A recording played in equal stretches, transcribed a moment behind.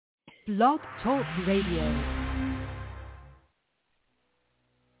Blog Talk Radio.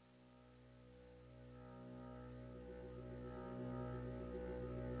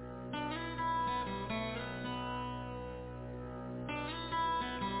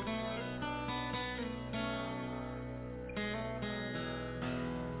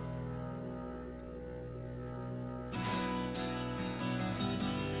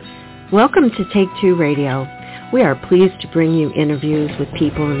 Welcome to T2R Radio. We are pleased to bring you interviews with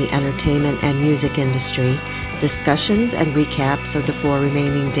people in the entertainment and music industry, discussions and recaps of the 4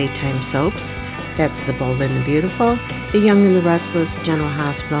 remaining daytime soaps. That's The Bold and the Beautiful, The Young and the Restless, General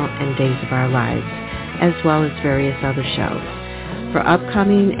Hospital, and Days of Our Lives, as well as various other shows. For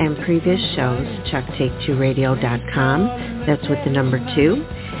upcoming and previous shows, check T2Radio.com. That's with the number 2.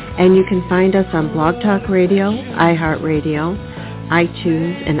 And you can find us on Blog Talk Radio, iHeartRadio,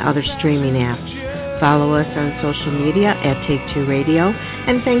 iTunes, and other streaming apps. Follow us on social media at T2 Radio,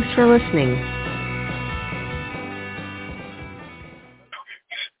 and thanks for listening.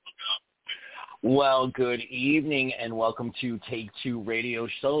 Well, good evening, and welcome to T2 Radio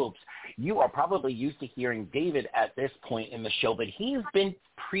Soaps. You are probably used to hearing David at this point in the show, but he's been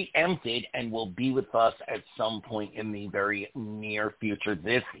preempted and will be with us at some point in the very near future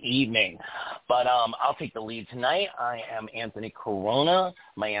this evening. But I'll take the lead tonight. I am Anthony Corona,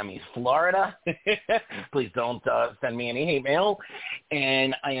 Miami, Florida. Please don't send me any hate mail.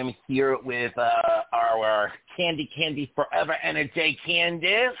 And I am here with our Candy Forever and a Day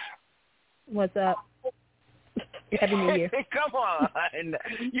Candice. What's up? Happy New Year. Come on.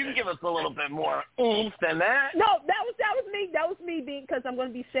 You can give us a little bit more oomph than that. No, that was me. That was me being, because I'm going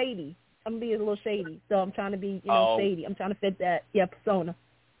to be shady. I'm going to be a little shady. So I'm trying to be, shady. I'm trying to fit that, persona.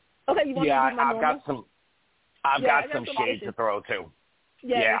 Okay, you want me to do my normal? I've got some shade to throw, too.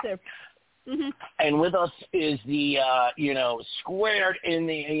 Yeah. Mm-hmm. And with us is the squared in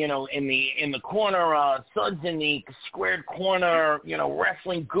the corner, Suds in the squared corner,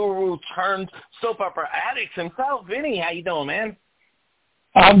 wrestling guru turned soap opera addict himself. Vinny, how you doing, man?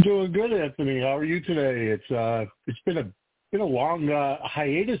 I'm doing good, Anthony. How are you today? It's been a long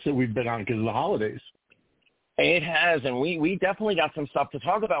hiatus that we've been on because of the holidays. It has, and we definitely got some stuff to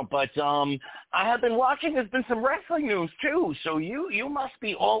talk about, but I have been watching. There's been some wrestling news, too, so you must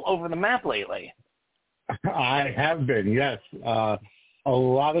be all over the map lately. I have been, yes. A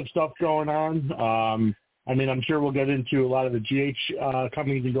lot of stuff going on. I'm sure we'll get into a lot of the GH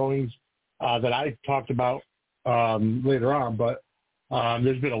comings and goings that I talked about later on, but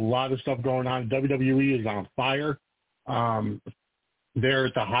there's been a lot of stuff going on. WWE is on fire. They're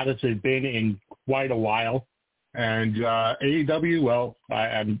at the hottest they've been in quite a while. And AEW, well,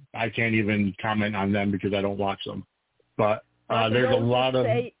 I can't even comment on them because I don't watch them. But there's a lot of...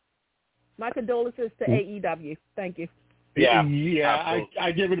 My condolences to AEW. Thank you. Yeah.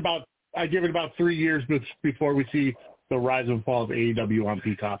 I give it about 3 years before we see the rise and fall of AEW on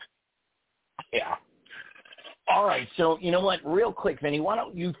Peacock. Yeah. All right, so you know what? Real quick, Vinny, why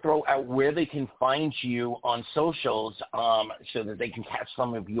don't you throw out where they can find you on socials so that they can catch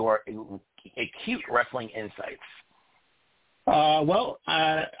some of your acute wrestling insights? On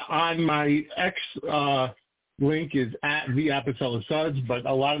my X link is at the Apicella Suds, but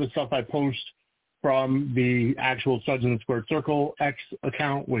a lot of the stuff I post from the actual Suds in the Squared Circle X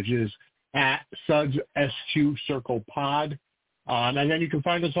account, which is at Suds S2 Circle Pod. And then you can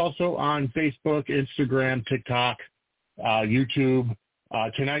find us also on Facebook, Instagram, TikTok, YouTube.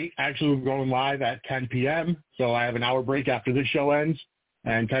 Tonight, actually, we're going live at 10 p.m., so I have an hour break after this show ends.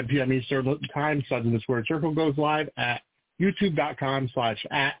 And 10 p.m. Eastern Time, Suds in the Squared Circle goes live at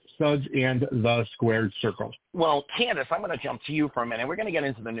youtube.com/@SudsAndTheSquaredCircle. Well, Candace, I'm going to jump to you for a minute. We're going to get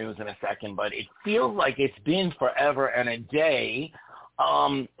into the news in a second, but it feels like it's been forever and a day.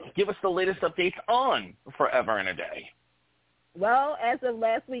 Give us the latest updates on Forever and a Day. Well, as of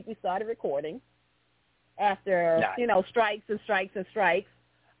last week, we started recording after, strikes and strikes and strikes.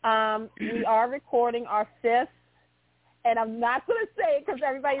 We are recording our 5th, and I'm not going to say it because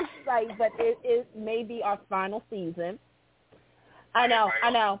everybody's like, but it may be our final season. I know.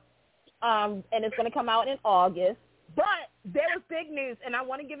 And it's going to come out in August. But there was big news, and I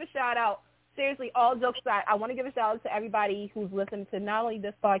want to give a shout-out. Seriously, all jokes aside, I want to give a shout-out to everybody who's listening to not only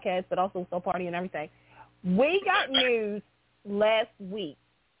this podcast, but also Soul Party and everything. We got news last week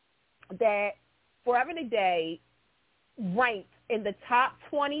that Forever and a Day ranked in the top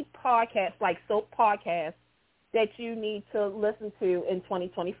 20 podcasts, like soap podcasts, that you need to listen to in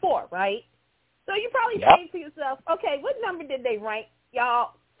 2024, right? So you probably think to yourself, okay, what number did they rank?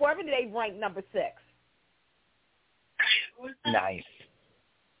 Y'all, Forever and a Day ranked number 6. Nice.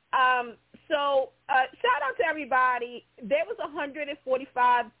 So shout out to everybody. There was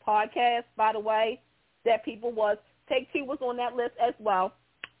 145 podcasts, by the way, that people was. Take Two was on that list as well.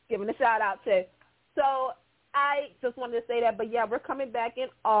 Giving a shout out to. So I just wanted to say that. But, yeah, we're coming back in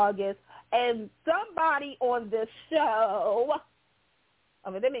August. And somebody on this show,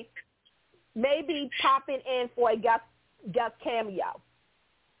 other than me, may be popping in for a guest cameo.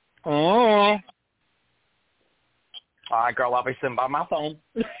 Oh. All right, girl, I'll be sitting by my phone.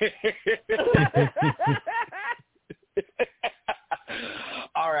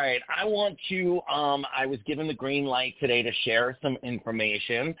 All right, I want to, I was given the green light today to share some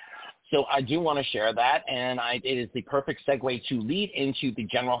information. So I do want to share that, and it is the perfect segue to lead into the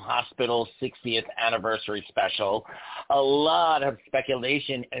General Hospital 60th anniversary special. A lot of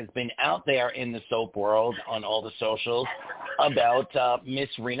speculation has been out there in the soap world on all the socials about Miss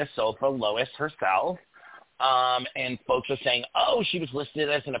Rena Sofa, Lois herself. And folks are saying, oh, she was listed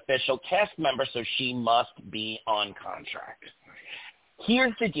as an official cast member, so she must be on contract.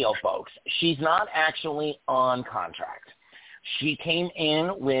 Here's the deal, folks. She's not actually on contract. She came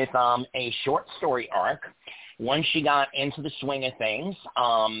in with a short story arc. Once she got into the swing of things,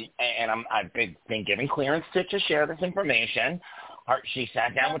 and I've been given clearance to share this information, she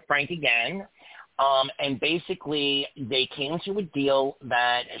sat down with Frank again, and basically they came to a deal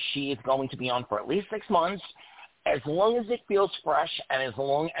that she is going to be on for at least 6 months. As long as it feels fresh and as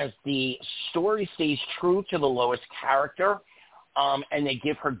long as the story stays true to the Lois character, and they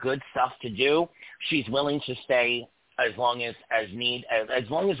give her good stuff to do, she's willing to stay as long as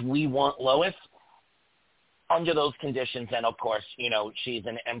long as we want Lois under those conditions. And of course, she's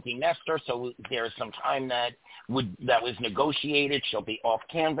an empty nester, so there's some time that was negotiated. She'll be off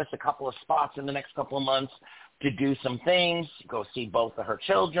canvas a couple of spots in the next couple of months to do some things, go see both of her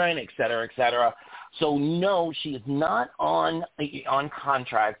children, et cetera, et cetera. So no, she is not on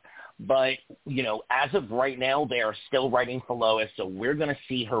contract. But, as of right now, they are still writing for Lois, so we're going to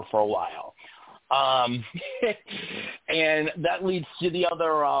see her for a while. And that leads to the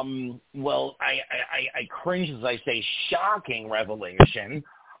other, I cringe as I say, shocking revelation.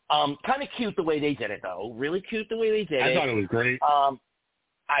 Kind of cute the way they did it, though. Really cute the way they did it. I thought it was great.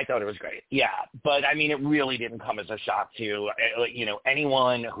 I thought it was great. Yeah. But, I mean, it really didn't come as a shock to,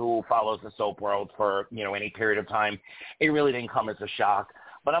 anyone who follows the soap world for, any period of time. It really didn't come as a shock.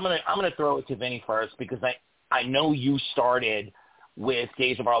 But I'm gonna throw it to Vinny first because I know you started with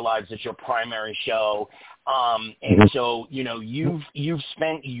Days of Our Lives as your primary show, and so you've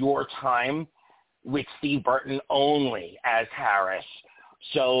spent your time with Steve Burton only as Harris.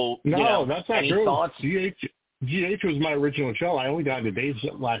 So no, that's not any true. Thoughts? GH was my original show. I only got into Days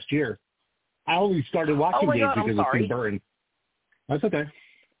last year. I only started watching Days because of Steve Burton. That's okay.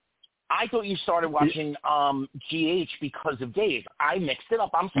 I thought you started watching GH because of Days. I mixed it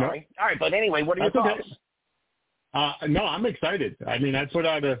up. I'm sorry. No. All right, but anyway, what are your thoughts? Okay. No, I'm excited. I mean, I put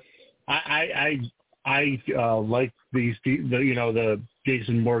out I like the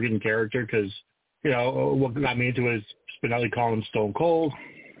Jason Morgan character because what got me into it is Spinelli calling him Stone Cold,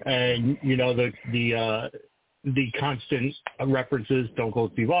 and the constant references Stone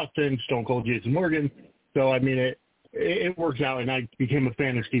Cold Steve Austin, Stone Cold Jason Morgan. So I mean it works out, and I became a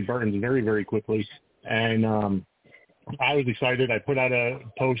fan of Steve Burton very, very quickly. And I was excited. I put out a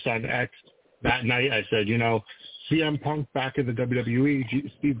post on X that night. I said, CM Punk back in the WWE,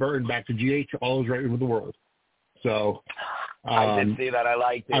 Steve Burton back to GH, all is right with the world. So I did see that. I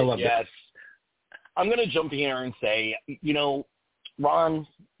liked it. I loved it. I'm going to jump here and say,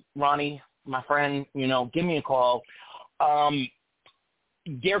 Ronnie, my friend, give me a call.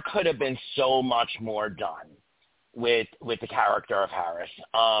 There could have been so much more done with the character of Harris.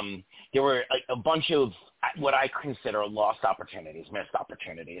 There were a bunch of what I consider lost opportunities, missed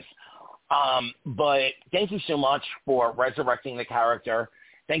opportunities. But thank you so much for resurrecting the character.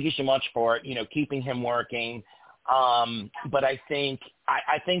 Thank you so much for, keeping him working. But I think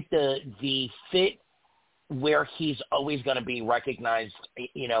the fit where he's always going to be recognized,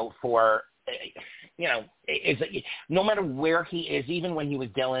 for, is no matter where he is, even when he was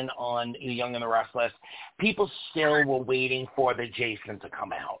Dylan on Young and the Restless, people still were waiting for the Jason to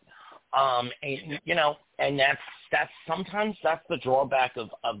come out. And that's sometimes that's the drawback of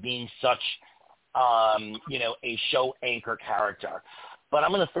being such, a show anchor character. But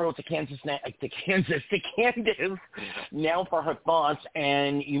I'm going to throw it to Candace now for her thoughts,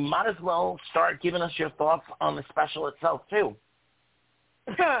 and you might as well start giving us your thoughts on the special itself too.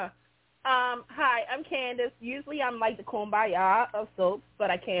 Hi, I'm Candace. Usually I'm like the kumbaya of soaps,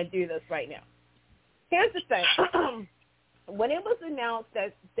 but I can't do this right now. Here's the thing. When it was announced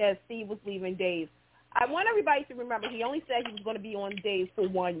that Steve was leaving Days, I want everybody to remember he only said he was going to be on Days for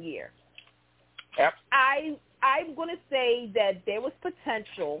 1 year. Yep. I'm going to say that there was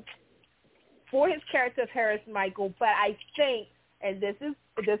potential for his character of Harris Michael, but I think, and this is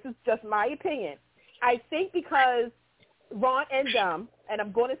just my opinion, I think because Ron and Dumb, and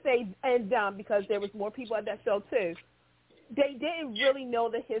I'm going to say and Dumb because there was more people at that show too, they didn't really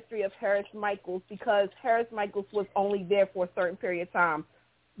know the history of Harris Michaels because Harris Michaels was only there for a certain period of time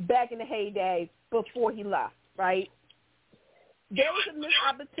back in the heyday before he left, right? There was a missed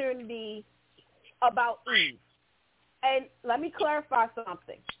opportunity about Eve. And let me clarify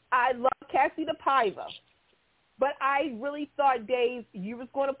something. I love Cassie the Piva, but I really thought, Dave, you was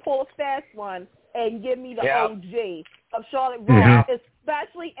going to pull a fast one and give me the OG of Charlotte Ross,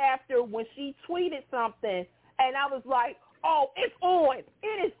 especially after when she tweeted something, and I was like, oh, it's on.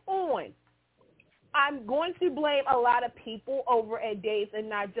 It is on. I'm going to blame a lot of people over at Dave and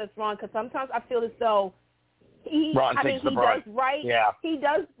not just Ron, because sometimes I feel as though he does right. Yeah. He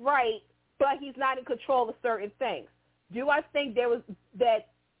does right, but he's not in control of certain things. Do I think that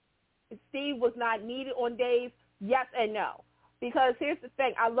Steve was not needed on Dave? Yes and no. Because here's the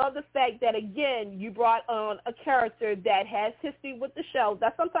thing. I love the fact that, again, you brought on a character that has history with the show.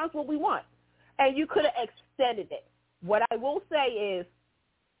 That's sometimes what we want. And you could have extended it. What I will say is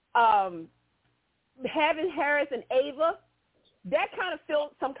having Harris and Ava, that kind of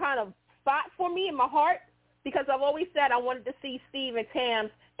filled some kind of spot for me in my heart because I've always said I wanted to see Steve and Tam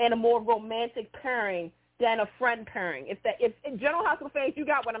in a more romantic pairing than a friend pairing. If General Hospital fans, you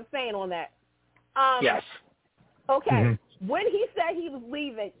got what I'm saying on that. Yes. Okay. Mm-hmm. When he said he was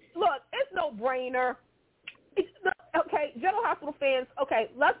leaving, look, it's no brainer. Okay, General Hospital fans,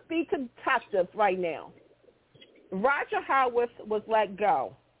 okay, let's be detectives right now. Roger Howard was let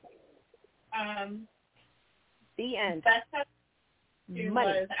go. The end. That's how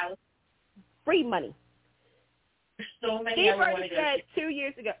money. Free money. There's so many. Steve Burton said 2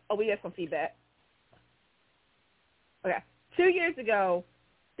 years ago. Oh, we got some feedback. Okay. 2 years ago,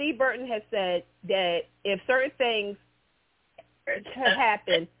 Steve Burton has said that if certain things have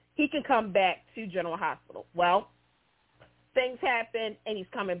happened, he can come back to General Hospital. Well, things happen, and he's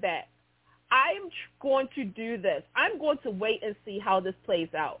coming back. I am going to do this. I'm going to wait and see how this plays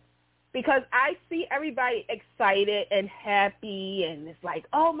out because I see everybody excited and happy, and it's like,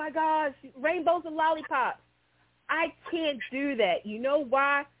 oh, my gosh, rainbows and lollipops. I can't do that. You know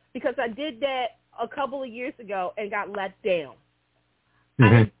why? Because I did that a couple of years ago and got let down.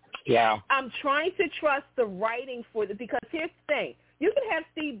 Mm-hmm. I'm trying to trust the writing for this because here's the thing. You can have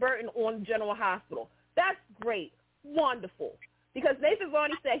Steve Burton on General Hospital. That's great. Wonderful. Because Nathan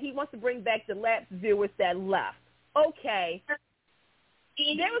Varney said he wants to bring back the lapsed viewers that left. Okay.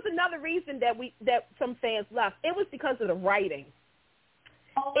 There was another reason that some fans left. It was because of the writing.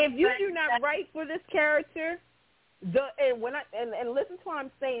 If you do not write for this character, and listen to why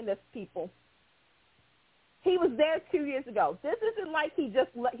I'm saying this, people. He was there 2 years ago. This isn't like he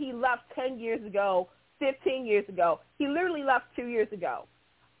left 10 years ago, 15 years ago. He literally left 2 years ago.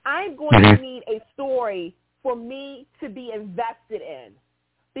 I'm going to need a story for me to be invested in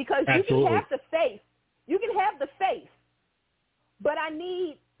because Absolutely. You can have the face. You can have the face, but I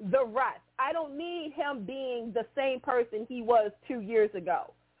need the rest. I don't need him being the same person he was 2 years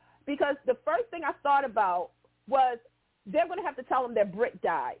ago because the first thing I thought about was they're going to have to tell him that Britt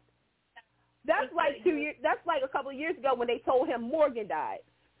died. That's like 2 years. That's like a couple of years ago when they told him Morgan died.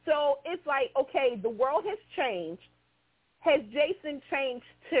 So it's like, okay, the world has changed. Has Jason changed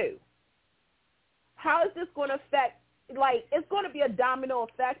too? How is this going to affect? Like, it's going to be a domino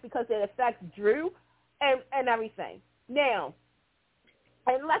effect because it affects Drew and everything. Now,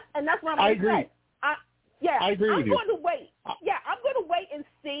 and that's what I'm going to say. I agree with you. I'm going to wait. I'm going to wait and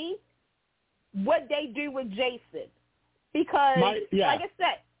see what they do with Jason because, like I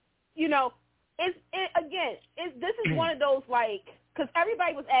said, you know. This is one of those, like, because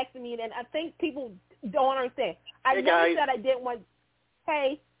everybody was asking me, and I think people don't understand. I never said I didn't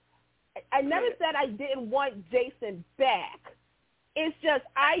want Jason back. It's just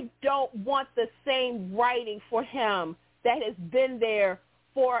I don't want the same writing for him that has been there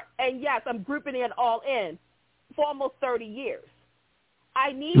for, and yes, I'm grouping it all in, for almost 30 years.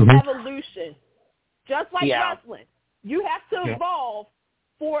 I need evolution. Just like wrestling. You have to evolve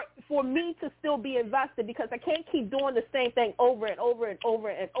for me to still be invested because I can't keep doing the same thing over and over and over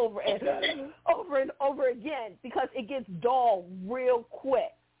and over and over and over again because it gets dull real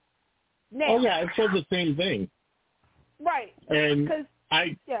quick. Now, it says the same thing. Right. And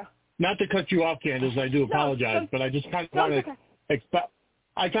not to cut you off, Candace, I do apologize, but I just kind of want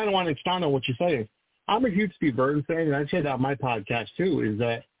to expound on what you're saying. I'm a huge Steve Burton fan, and I say that on my podcast too, is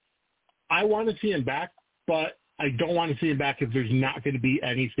that I want to see him back, but I don't want to see him back if there's not going to be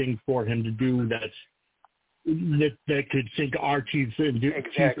anything for him to do that could sink our teeth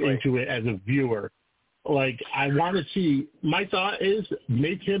into it as a viewer. Like, I want to see, my thought is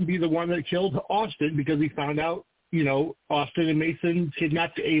make him be the one that killed Austin because he found out, Austin and Mason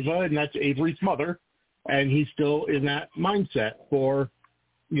kidnapped Ava, and that's Avery's mother, and he's still in that mindset for,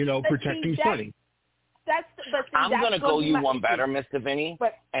 protecting Sonny. I'm going to go you one better, Mr. Vinny,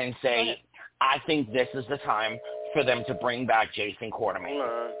 and say I think this is the time for them to bring back Jason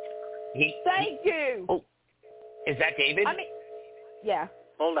Quartermain. Thank you. Oh, is that David? Yeah.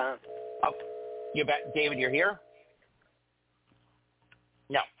 Hold on. Oh, you're back, David. You're here.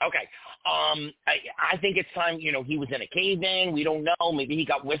 No. Okay. I think it's time. He was in a cave-in. We don't know. Maybe he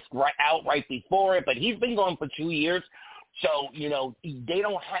got whisked out right before it. But he's been gone for 2 years. So they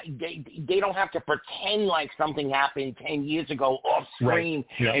don't have to pretend like something happened 10 years ago off screen,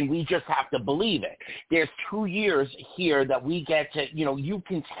 and we just have to believe it. There's 2 years here that we get to. You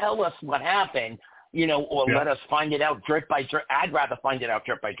can tell us what happened. Let us find it out drip by drip. I'd rather find it out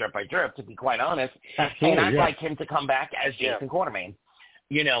drip by drip by drip, to be quite honest. Absolutely, and I'd like him to come back as Jason Quartermain.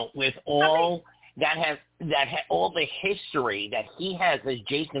 With all all the history that he has as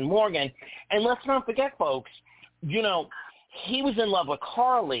Jason Morgan. And let's not forget, folks, he was in love with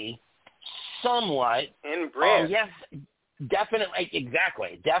Carly somewhat. And Brit. Yes, definitely,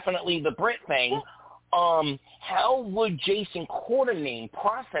 exactly. Definitely the Brit thing. How would Jason Quartermain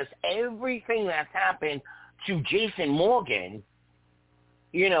process everything that's happened to Jason Morgan,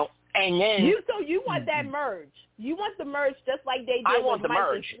 and then... So you want that merge. You want the merge just like they did I want with the Mike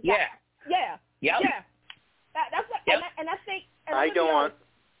merge, and, yeah. Yeah. Yep. Yeah. That's what, yep. and I think... And I don't want...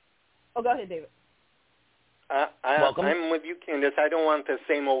 Oh, go ahead, David. Welcome. I'm with you, Candace. I don't want the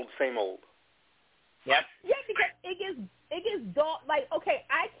same old. Yep. Yeah, because it gets dull. Like, okay,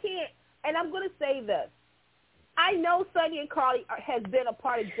 I can't... And I'm going to say this. I know Sonny and Carly has been a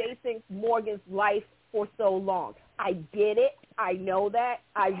part of Jason Morgan's life for so long. I get it. I know that.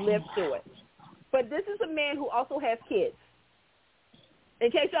 I lived through it. But this is a man who also has kids. In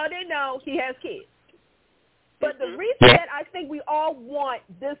case y'all didn't know, he has kids. But the reason that I think we all want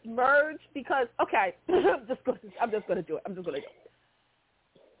this merge, because, okay, I'm just going to do it.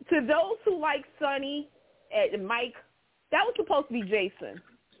 To those who like Sonny and Mike, that was supposed to be Jason.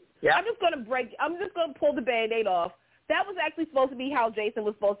 Yeah. I'm just going to pull the Band-Aid off. That was actually supposed to be how Jason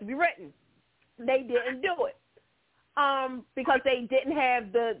was supposed to be written. They didn't do it because they didn't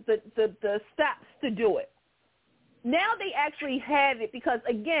have the steps to do it. Now they actually have it because,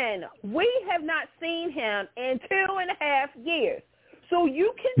 again, we have not seen him in 2.5 years. So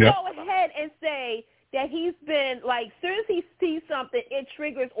you can go ahead and say that he's been, like, as soon as he sees something, it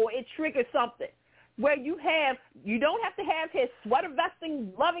triggers something. Where you don't have to have his sweater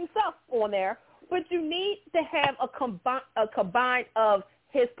vesting loving self on there, but you need to have a combine of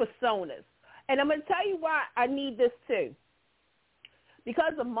his personas. And I'm going to tell you why I need this too.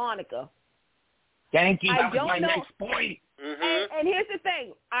 Because of Monica. Thank you. That was my next point. Mm-hmm. And here's the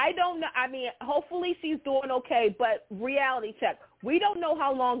thing. I don't know. I mean, hopefully she's doing okay, but reality check. We don't know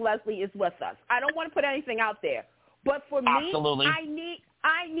how long Leslie is with us. I don't want to put anything out there. But for me,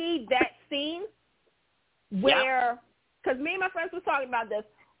 I need that scene where, because me and my friends were talking about this,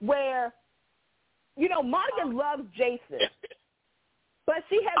 where, Monica loves Jason, but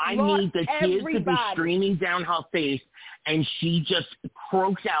she has lost need the tears to be streaming down her face, and she just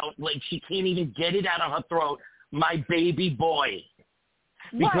croaks out like she can't even get it out of her throat, my baby boy.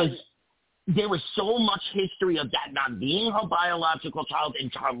 Because there was so much history of that not being her biological child and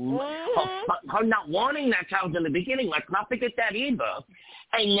her not wanting that child in the beginning. Let's not forget that either.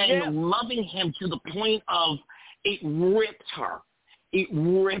 And then loving him to the point of it ripped her. It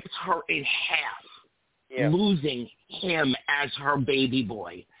ripped her in half, losing him as her baby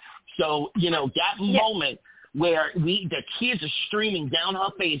boy. So, that moment where the tears are streaming down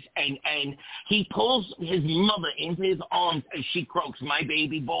her face and he pulls his mother into his arms and she croaks, my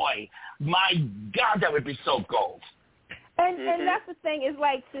baby boy. My God, that would be so gold. And that's the thing is,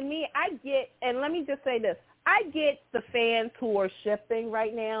 like, to me, I get, and let me just say this, I get the fans who are shipping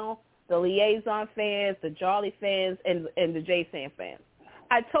right now, the Liaison fans, the Jolly fans, and the J-Sam fans.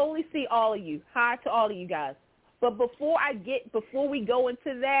 I totally see all of you. Hi to all of you guys. But before we go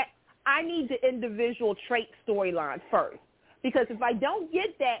into that, I need the individual trait storyline first. Because if I don't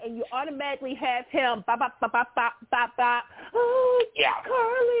get that and you automatically have him, oh,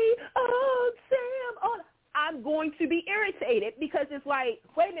 Carly, oh, Sam, oh, I'm going to be irritated because it's like,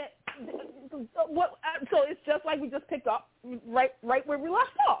 wait a minute, what? So it's just like we just picked up right where we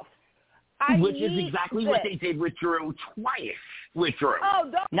left off. Which is exactly what they did with Drew twice. With Drew.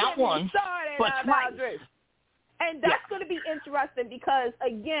 Oh, don't not once, but twice. Drew. And that's going to be interesting because,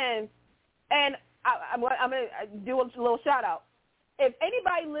 again, and I'm going to do a little shout-out. If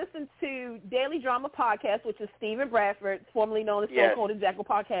anybody listens to Daily Drama Podcast, which is Stephen Bradford, formerly known as Stone Cold and Jekyll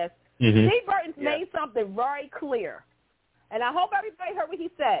Podcast, Steve Burton's made something very clear. And I hope everybody heard what he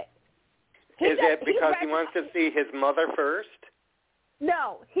said. Is it because he wants to see his mother first?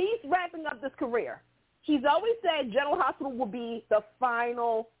 No, he's wrapping up this career. He's always said General Hospital will be the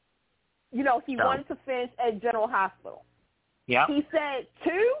final, he wanted to finish at General Hospital. Yeah. He said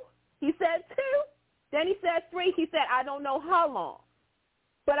 2. He said 2. Then he said 3. He said, I don't know how long.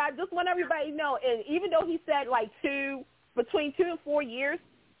 But I just want everybody to know, and even though he said like between 2 and 4 years,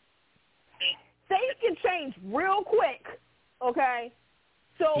 things can change real quick, okay?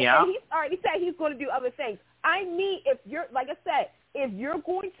 So and he's already said he's going to do other things. If you're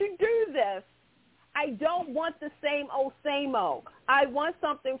going to do this, I don't want the same old. I want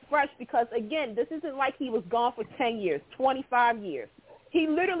something fresh because, again, this isn't like he was gone for 10 years, 25 years. He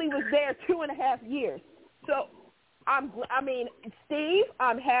literally was there 2.5 years. So, Steve,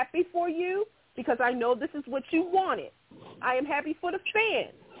 I'm happy for you because I know this is what you wanted. I am happy for the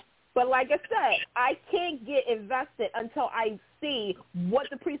fans. But like I said, I can't get invested until I see what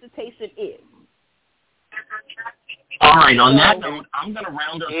the presentation is. All right, on that note, I'm going to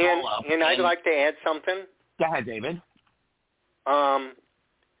round us all up. And I'd like to add something. Go ahead, David.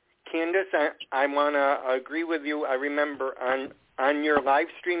 Candace, I want to agree with you. I remember on your live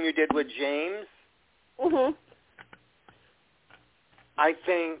stream you did with James, I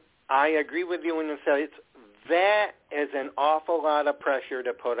think I agree with you when you say that is an awful lot of pressure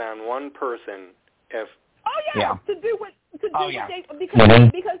to put on one person. To do what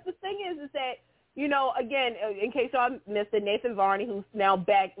because the thing is that again, in case y'all missed it, Nathan Varney, who's now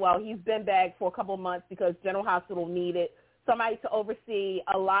back. Well, he's been back for a couple of months because General Hospital needed somebody to oversee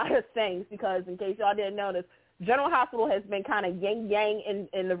a lot of things. Because in case y'all didn't notice, General Hospital has been kind of yang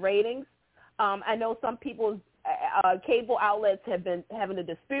in the ratings. I know some people's cable outlets have been having a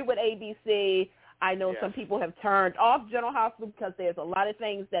dispute with ABC. I know some people have turned off General Hospital because there's a lot of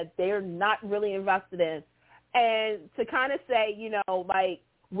things that they're not really invested in. And to kind of say,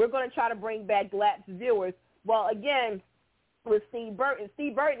 we're going to try to bring back lapsed viewers. Well, again, with Steve Burton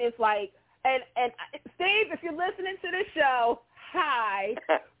is like, and Steve, if you're listening to this show, hi.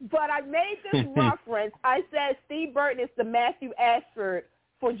 But I made this reference. I said Steve Burton is the Matthew Ashford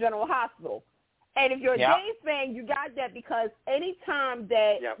for General Hospital. And if you're a James fan, you got that because anytime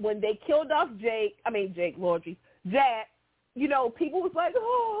that when they killed off Jack, people was like,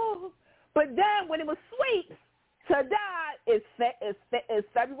 oh. But then when it was Sweeps to die, it's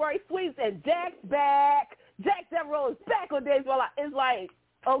February Sweeps and Jack's back. Jack Devereaux is back on Days of Our Lives. It's like,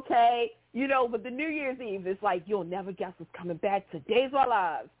 okay, but the New Year's Eve is like, you'll never guess what's coming back to Days of Our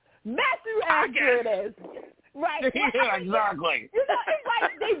Lives. Matthew Ashford is. Right. Yeah, exactly. It's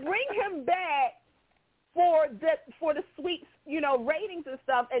like they bring him back for the Sweeps, ratings and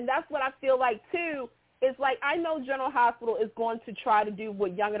stuff, and that's what I feel like too. It's like I know General Hospital is going to try to do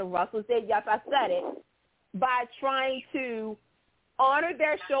what Young and the Rustlers did. Yes, I said it, by trying to honor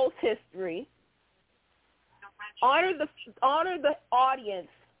their show's history, honor the audience,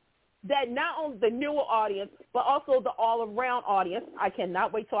 that not only the newer audience but also the all-around audience. I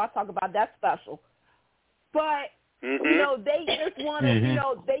cannot wait till I talk about that special. But they just want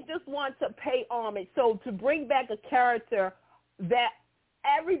to, they just want to pay homage. So to bring back a character that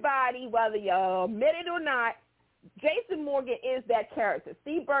everybody, whether you admit it or not, Jason Morgan is that character.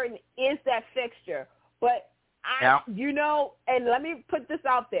 Steve Burton is that fixture. But and let me put this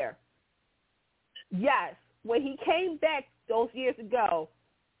out there. Yes, when he came back those years ago,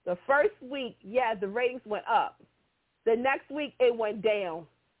 the first week, the ratings went up. The next week, it went down.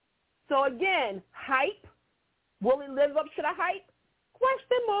 So again, hype. Will it live up to the hype?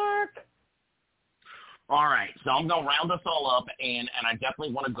 Question mark. All right, so I'm going to round us all up, and I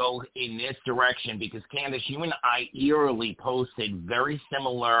definitely want to go in this direction because, Candace, you and I eerily posted very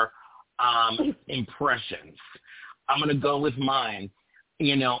similar impressions. I'm going to go with mine.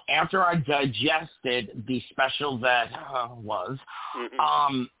 After I digested the special that was,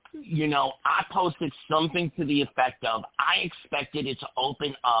 I posted something to the effect of I expected it to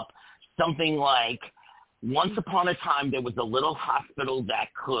open up something like, once upon a time, there was a little hospital that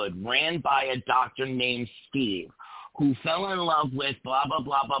ran by a doctor named Steve, who fell in love with blah, blah,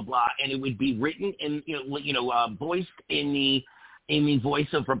 blah, blah, blah, and it would be written in, voiced in the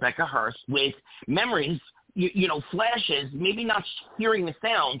voice of Rebecca Hurst with memories, flashes, maybe not hearing the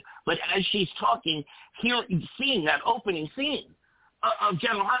sound, but as she's talking, seeing that opening scene of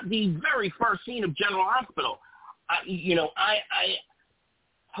the very first scene of General Hospital.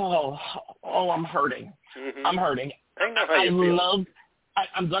 I'm hurting. Mm-hmm. I'm hurting. I know how you feel.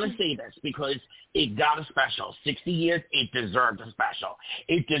 I'm going to say this because it got a special. 60 years, it deserved a special.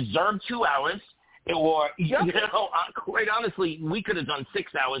 It deserved 2 hours. Or, quite honestly, we could have done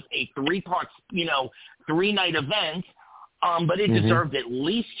 6 hours, a 3-part, 3-night event, but it deserved at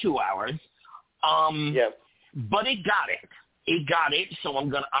least 2 hours. But it got it. It got it. So I'm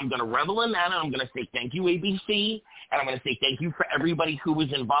gonna revel in that, and I'm gonna say thank you, ABC, and I'm gonna say thank you for everybody who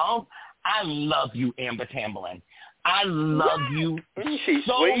was involved. I love you, Amber Tamblyn. I love you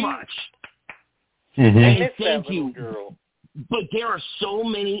so much. And thank you. Girl. But there are so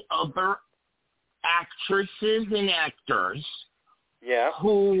many other actresses and actors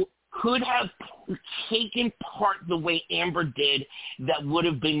who could have taken part the way Amber did that would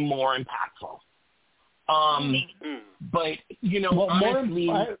have been more impactful. But, honestly...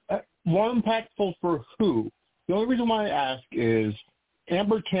 More impactful for who? The only reason why I ask is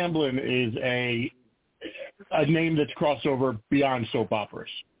Amber Tamblyn is a name that's crossed over beyond soap operas.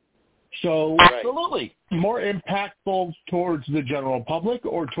 So absolutely more impactful towards the general public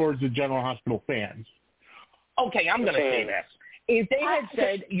or towards the General Hospital fans? Okay, I'm going to say this. If they had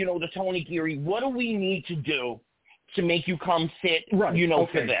said, to Tony Geary, what do we need to do to make you come sit, for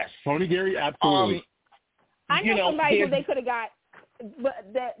this? Tony Geary, absolutely. I know somebody who they could have got,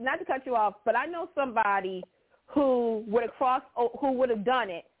 not to cut you off, but I know somebody who would have done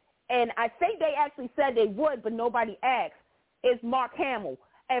it, and I think they actually said they would, but nobody asked, is Mark Hamill.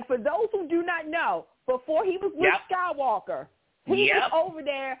 And for those who do not know, before he was Luke Skywalker, he was over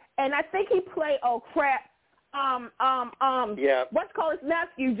there, and I think he played, what's called his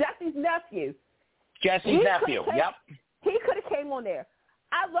nephew, Jesse's nephew. Jesse's nephew, He could have came on there.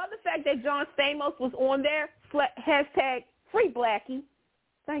 I love the fact that John Stamos was on there, hashtag free Blackie.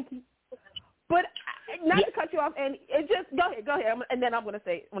 Thank you. But not to cut you off, and it just, go ahead, and then I'm going to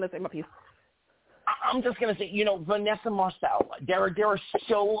say my piece. I'm just going to say, Vanessa Marcel, there are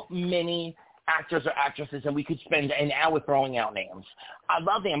so many actors or actresses, and we could spend an hour throwing out names. I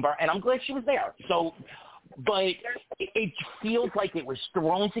love Amber, and I'm glad she was there. So, but it feels like it was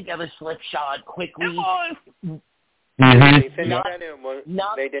thrown together slipshod quickly. They didn't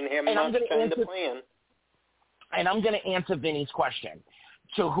have much time to plan. And I'm going to answer Vinny's question.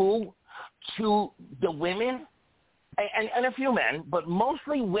 To who? To the women, and a few men, but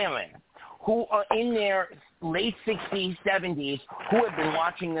mostly women, who are in their late 60s, 70s, who have been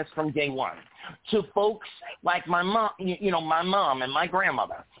watching this from day one. To folks like my mom, my mom and my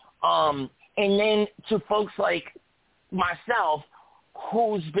grandmother. And then to folks like myself,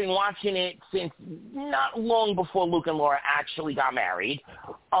 who's been watching it since not long before Luke and Laura actually got married.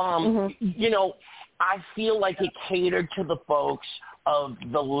 I feel like it catered to the folks of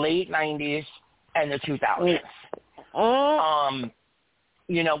the late 90s and the 2000s.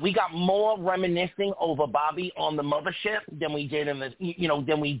 We got more reminiscing over Bobby on the mothership than we did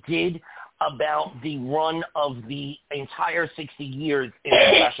about the run of the entire 60 years in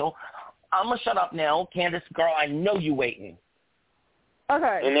the special. I'm going to shut up now. Candace, girl, I know you waiting.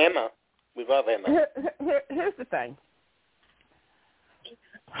 Okay. And Emma. We love Emma. Here's the thing.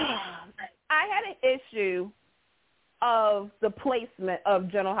 I had an issue of the placement of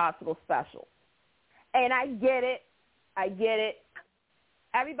General Hospital special. And I get it.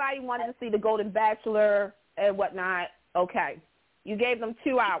 Everybody wanted to see the Golden Bachelor and whatnot. Okay. You gave them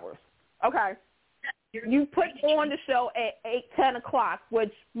 2 hours. Okay. You put on the show at 8, 10 o'clock,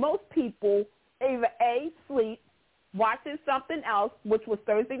 which most people either A, sleep, watching something else, which was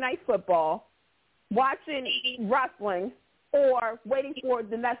Thursday Night Football, watching wrestling, or waiting for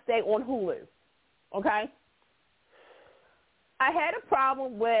the next day on Hulu. Okay? I had a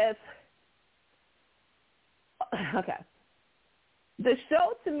problem with, the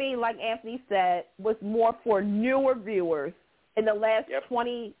show to me, like Anthony said, was more for newer viewers in the last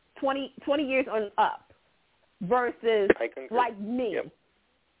 20 years on up versus like me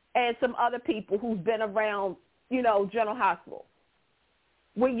and some other people who've been around, General Hospital.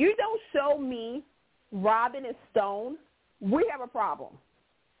 When you don't show me Robin and Stone, we have a problem.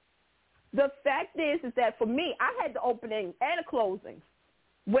 The fact is that for me, I had the opening and a closing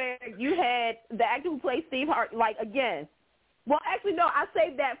where you had the actor who played Steve Hart, I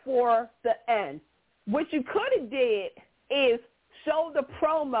saved that for the end. What you could have did is show the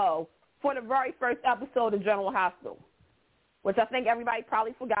promo for the very first episode of General Hospital, which I think everybody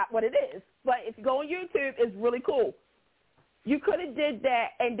probably forgot what it is. But if you go on YouTube, it's really cool. You could have did that,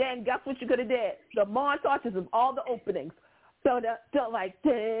 and then guess what you could have did? The montages of all the openings. So the dun,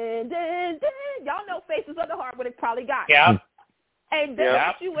 dun, dun. Y'all know Faces of the Heart would have probably got it. Yeah. And then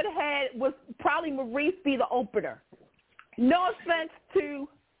what you would have had was probably Maurice be the opener. No offense to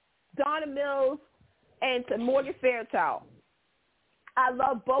Donna Mills and to Morgan Fairchild. I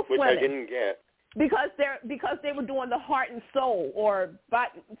love both women. Which I didn't get. Because they were doing the heart and soul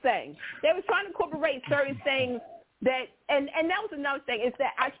thing. They were trying to incorporate certain things that and that was another thing, is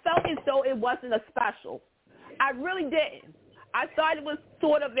that I felt as though it wasn't a special. I really didn't. I thought it was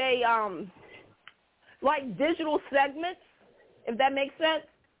sort of a like digital segments, if that makes sense.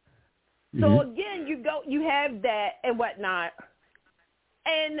 Mm-hmm. So again, you have that and whatnot.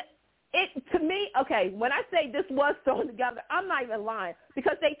 And it, to me, okay, when I say this was thrown together, I'm not even lying,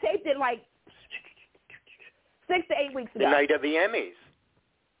 because they taped it like 6 to 8 weeks ago. The night of the Emmys.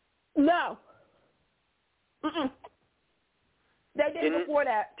 No. Mm-mm. They did before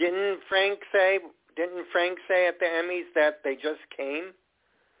that. Didn't Frank say at the Emmys that they just came?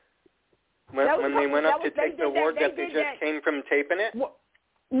 When they went up to take the award, that they just came from taping it? Well,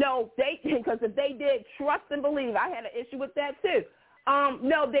 no, because if they did, trust and believe, I had an issue with that too.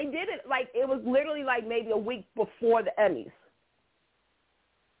 No, they did it like, it was literally like maybe a week before the Emmys.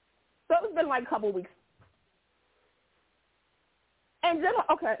 So it's been like a couple of weeks. And then,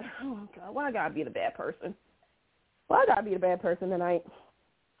 okay, oh God, why I gotta be the bad person? Why I gotta be the bad person tonight?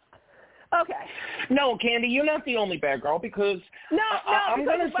 Okay. No, Candy, you're not the only bad girl, because I'm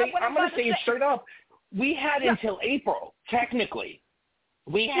gonna say it straight up. We had until April, technically.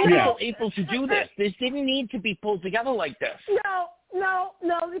 We had until April to do this. This didn't need to be pulled together like this. No,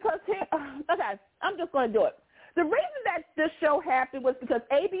 because okay, I'm just gonna do it. The reason that this show happened was because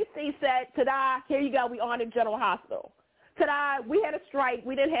ABC said, "Ta-da! Here you go. We honored General Hospital. Ta-da! We had a strike.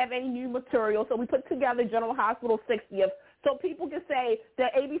 We didn't have any new material, so we put together General Hospital's 60th, so people can say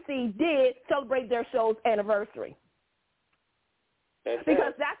that ABC did celebrate their show's anniversary."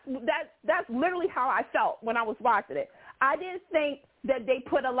 Because that's literally how I felt when I was watching it. I didn't think that they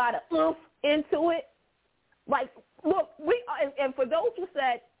put a lot of oomph into it. Like, look, and for those who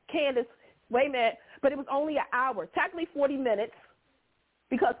said, Candace, wait a minute, but it was only an hour, technically 40 minutes,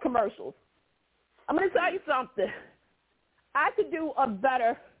 because commercials. I'm going to tell you something. I could do a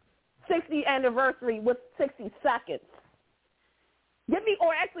better 60th anniversary with 60 seconds.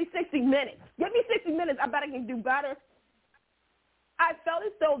 Or actually 60 minutes. Give me 60 minutes. I bet I can do better. I felt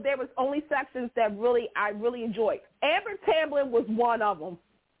as though there was only sections that I really enjoyed. Amber Tamblyn was one of them,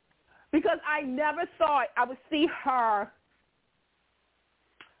 because I never thought I would see her.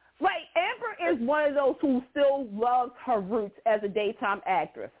 Like, Amber is one of those who still loves her roots as a daytime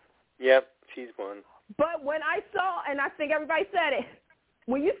actress. Yep, she's one. But when I saw, and I think everybody said it,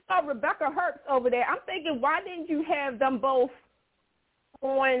 when you saw Rebecca Herbst over there, I'm thinking, why didn't you have them both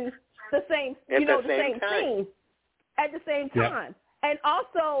on the same, the same scene at the same time? And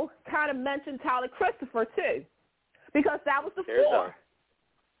also kind of mention Tyler Christopher too, because that was the four.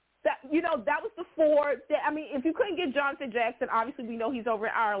 That was the four. If you couldn't get Jonathan Jackson, obviously we know he's over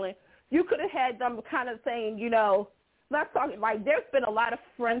in Ireland. You could have had them kind of saying, let's talk. Like, there's been a lot of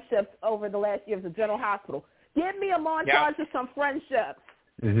friendships over the last years of General Hospital. Give me a montage of some friendships.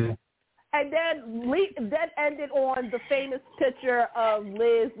 Mm-hmm. And then ended on the famous picture of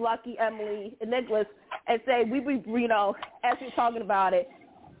Liz, Lucky, Emily, and Nicholas, and say, as we're talking about it,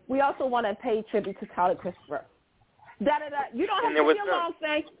 we also want to pay tribute to Tyler Christopher. You don't have to be a long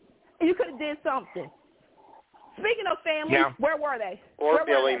thing. You could have did something. Speaking of family, where were they? Or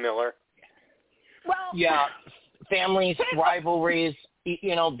Billy Miller. Well, families, rivalries.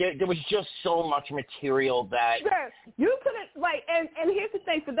 There was just so much material that you couldn't and here's the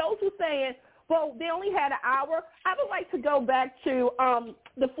thing, for those who are saying, well, they only had an hour, I would like to go back to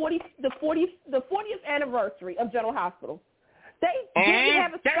the 40th anniversary of General Hospital. They didn't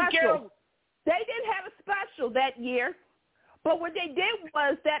have a special. They didn't have a special that year, but what they did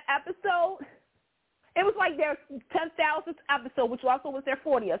was that episode. It was like their 10,000th episode, which also was their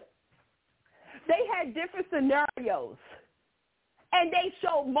 40th. They had different scenarios. And they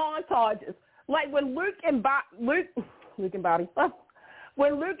showed montages, like when when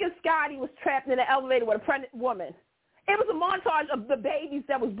Luke and Scotty was trapped in an elevator with a pregnant woman. It was a montage of the babies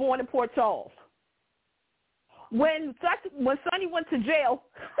that was born in Port Charles. When Sonny went to jail,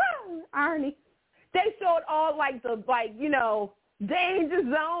 irony, they showed all danger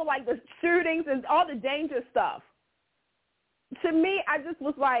zone, like the shootings and all the dangerous stuff. To me, I just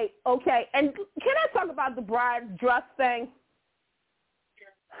was like, okay. And can I talk about the bride dress thing?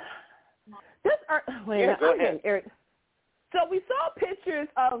 Go ahead. So we saw pictures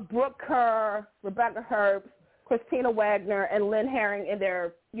of Brooke Kerr, Rebecca Herbst, Christina Wagner, and Lynn Herring in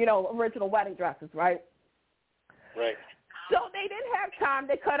their, original wedding dresses, right? Right. So they didn't have time.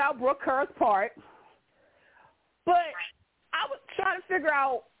 They cut out Brooke Kerr's part. But I was trying to figure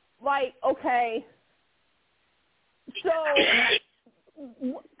out, okay, so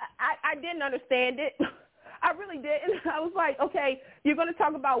I didn't understand it. I really didn't. I was like, okay, you're going to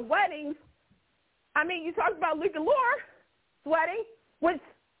talk about weddings. I mean, you talked about Luke and Laura's wedding, which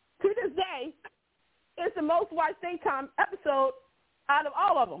to this day is the most watched daytime episode out of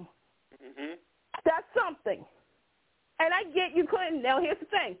all of them. Mm-hmm. That's something. And I get you couldn't. Now, here's the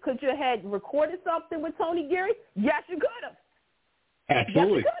thing. Could you have recorded something with Tony Geary? Yes, you could have.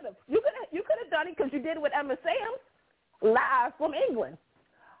 Absolutely. Yes, you could have. You could have done it because you did it with Emma Samms live from England.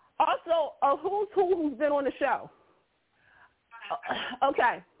 Also, who's been on the show?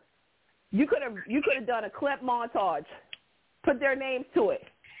 Okay. You could have done a clip montage, put their names to it.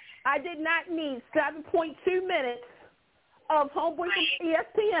 I did not need 7.2 minutes of homeboy from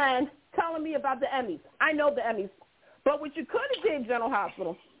ESPN telling me about the Emmys. I know the Emmys. But what you could have did, General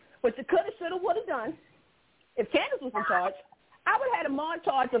Hospital, what you could have, should have, would have done, if Candace was in charge, I would have had a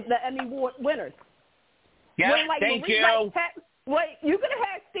montage of the Emmy Award winners. Yeah, thank you. You could have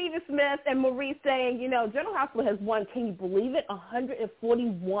had Stephen Smith and Maurice saying, General Hospital has won, can you believe it,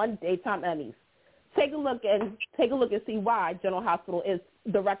 141 daytime Emmys. Take a look and see why General Hospital is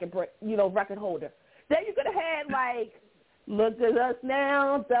the record holder. Then you could have had look at us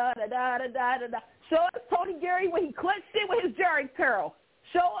now, da da da da da da da. Show us Tony Geary when he clinched it with his Jerry curl.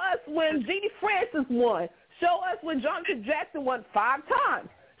 Show us when Jeannie Francis won. Show us when Jonathan Jackson won 5 times.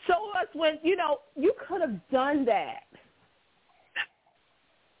 Show us when, you could have done that.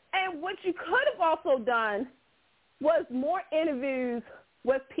 And what you could have also done was more interviews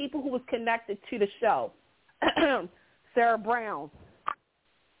with people who was connected to the show. Sarah Brown,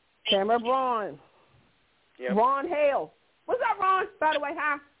 Tamara Braun, yep. Ron Hale. What's up, Ron? By the way,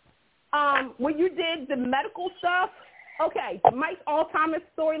 hi. When you did the medical stuff, okay, Mike's Alzheimer's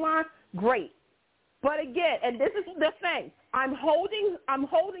storyline, great. But again, and this is the thing, I'm holding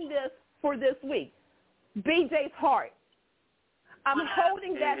this for this week. BJ's heart. I'm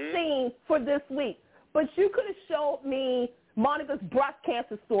holding that scene for this week. But you could have showed me Monica's breast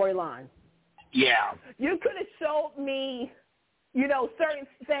cancer storyline. Yeah. You could have showed me, certain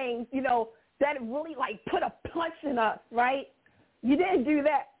things, that really put a punch in us, right? You didn't do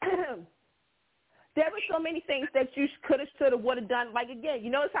that. There were so many things that you could have, should have, would have done. Again,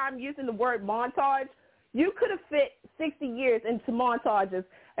 you notice how I'm using the word montage? You could have fit 60 years into montages,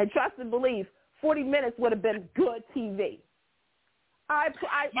 and trust and believe, 40 minutes would have been good TV. I would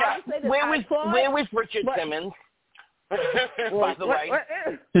say this. Where was Richard Simmons? By the way.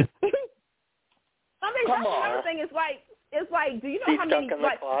 Come on. Another thing is do you know how many? He's stuck in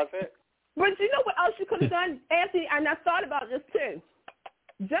the closet. But you know what else you could have done, Anthony? And I thought about this too.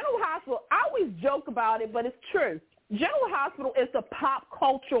 General Hospital. I always joke about it, but it's true. General Hospital is a pop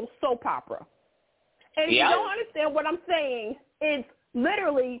cultural soap opera. And if you don't understand what I'm saying, it's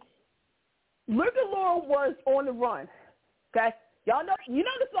literally Luke and Laura was on the run. Okay? Y'all know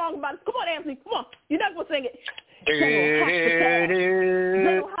the song about it. Come on, Anthony. Come on. You're not going to sing it.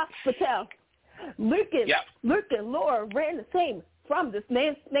 General Hospital. Luke and Laura ran the same from this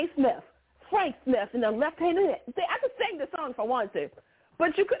name Smith, Frank Smith, and the left-handed. I could sing the song if I wanted to.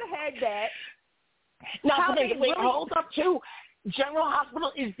 But you could have had that. Now, wait, hold up, too. General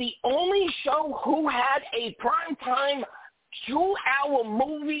Hospital is the only show who had a primetime 2-hour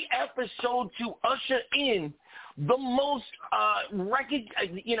movie episode to usher in the most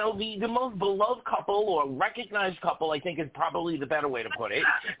the most beloved couple or recognized couple, I think is probably the better way to put it.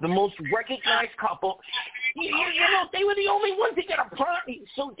 The most recognized couple. They were the only ones to get a prime.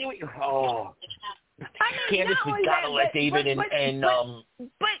 So they were, Candace, we got to let David But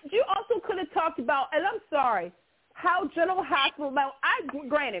you also could have talked about, and I'm sorry, how General Hospital,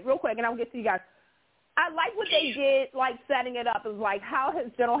 granted, real quick, and I'll get to you guys. I like what they did, setting it up. It was how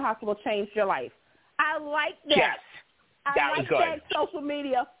has General Hospital changed your life? I like that. Yes, that was good. I like that social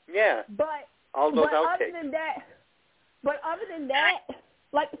media. Yeah. But all those outtakes. Other than that,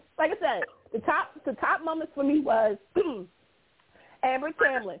 like I said, the top moments for me was Amber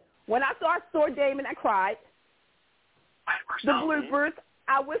Tamlin. When I saw Store Damon, I cried. The bloopers,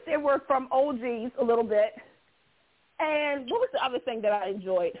 I wish they were from OGs a little bit. And what was the other thing that I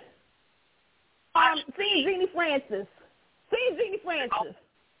enjoyed? Seeing Jeannie Francis.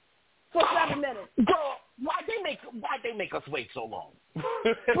 For 7 minutes. Girl, why'd they make us wait so long? but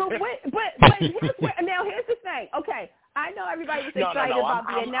here's the thing. Okay, I know everybody was excited about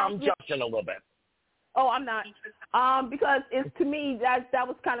the announcement. I'm judging a little bit. Oh, I'm not. Because it's, to me, that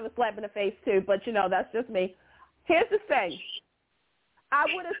was kind of a slap in the face too. But that's just me. Here's the thing. I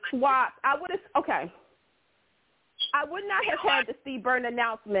would have swapped. I would not have had the Steve Byrne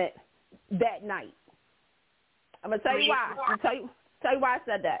announcement that night. I'm gonna tell you why. Tell you why I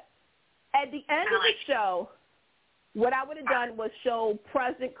said that. At the end of the show, what I would have done was show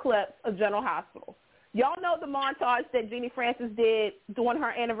present clips of General Hospital. Y'all know the montage that Jeannie Francis did during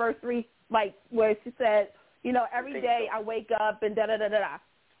her anniversary, like where she said, you know, every day I wake up and da-da-da-da-da.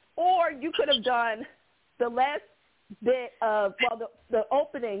 Or you could have done the last bit of, well, the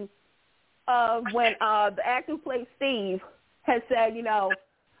opening of when the actor who played Steve has said, you know,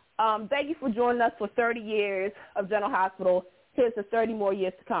 thank you for joining us for 30 years of General Hospital. Here's the 30 more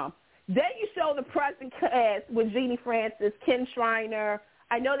years to come. Then you show the present cast with Jeannie Francis, Ken Shriner.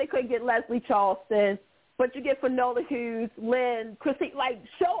 I know they couldn't get Leslie Charleston, but you get Finola Hughes, Lynn, Christine. Like,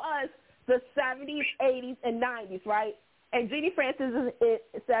 show us the 70s, 80s, and 90s, right? And Jeannie Francis it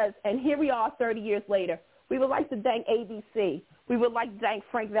says, and here we are 30 years later. We would like to thank ABC. We would like to thank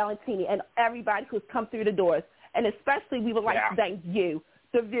Frank Valentini and everybody who's come through the doors. And especially we would like to thank you,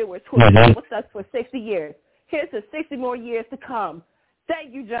 the viewers, who have been with us for 60 years. Here's the 60 more years to come.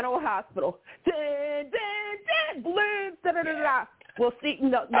 Thank you, General Hospital. Dun, dun, dun, bloom, da, da, da, da. We'll see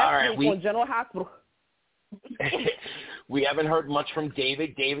next week on General Hospital. We haven't heard much from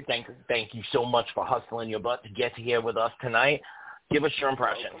David. David, thank you so much for hustling your butt to get here with us tonight. Give us your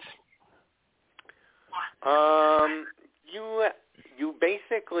impressions. You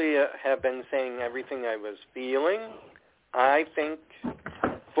basically have been saying everything I was feeling. I think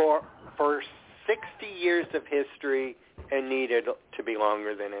for 60 years of history, it needed to be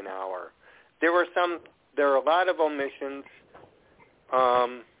longer than an hour. There are a lot of omissions.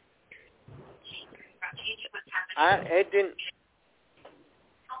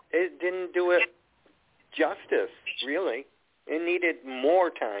 It didn't do it justice, really. It needed more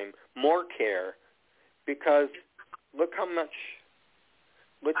time, more care, because look how much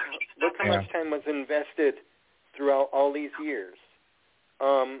time was invested throughout all these years.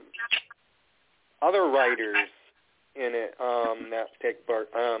 Other writers in it that take part.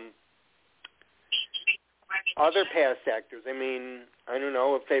 Other past actors. I mean, I don't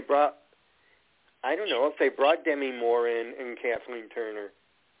know if they brought Demi Moore in and Kathleen Turner.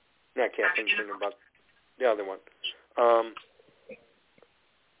 Not Kathleen Turner, but the other one.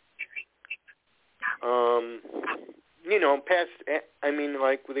 You know, past. I mean,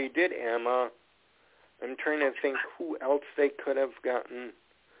 like they did Emma. I'm trying to think who else they could have gotten.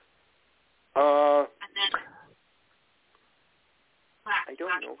 I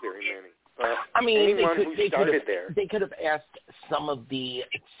don't know very many. I mean, they could have asked some of the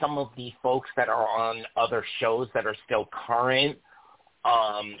folks that are on other shows that are still current.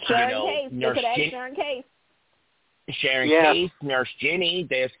 Sharon Case. Sharon Case, Nurse Ginny.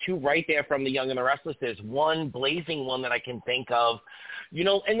 There's two right there from The Young and the Restless. There's one blazing one that I can think of. You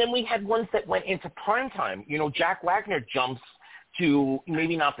know, and then we had ones that went into primetime. You know, Jack Wagner jumps to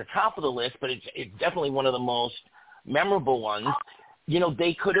maybe not the top of the list, but it's definitely one of the most memorable ones. You know,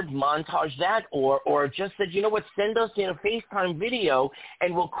 they could have montaged that or just said, you know what, send us in a FaceTime video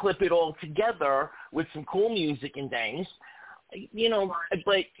and we'll clip it all together with some cool music and things. You know,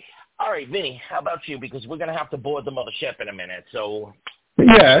 but all right, Vinny, how about you? Because we're going to have to board the mothership in a minute. So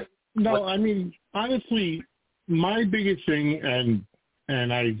yeah, no, I mean, honestly, my biggest thing,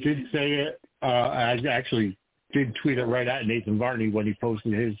 and I did say it, I actually did tweet it right at Nathan Varney when he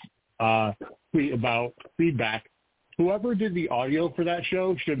posted his tweet about feedback. Whoever did the audio for that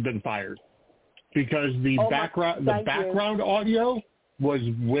show should have been fired because the background audio was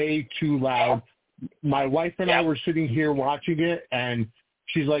way too loud. My wife and I were sitting here watching it, and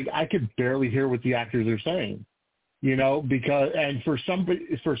she's like, I could barely hear what the actors are saying, you know, and for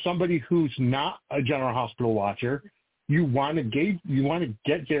somebody who's not a General Hospital watcher, you want to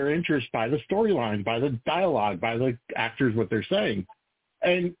get their interest by the storyline, by the dialogue, by the actors, what they're saying.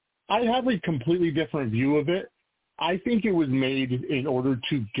 And I have a completely different view of it. I think it was made in order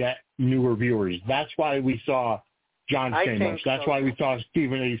to get newer viewers. That's why we saw John Stamos. That's why we saw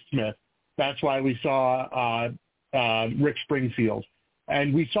Stephen A. Smith. That's why we saw Rick Springfield.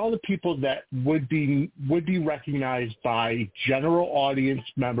 And we saw the people that would be recognized by general audience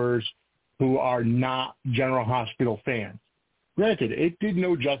members who are not General Hospital fans. Granted, it did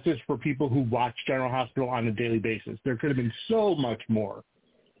no justice for people who watch General Hospital on a daily basis. There could have been so much more.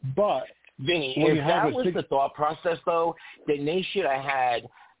 But Vinny, if that was the thought process, though, then they should have asked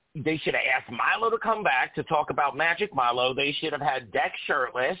Milo to come back to talk about Magic Milo. They should have had Dex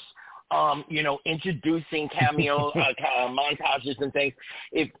shirtless, you know, introducing cameo montages and things.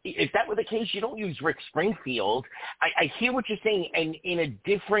 If that were the case, you don't use Rick Springfield. I hear what you're saying, and in a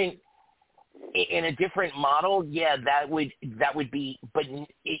different model, yeah, that would be. But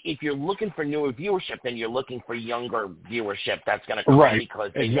if you're looking for newer viewership, then you're looking for younger viewership. That's going to come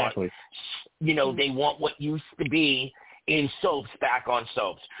because they want, you know, they want what used to be in Soaps Back on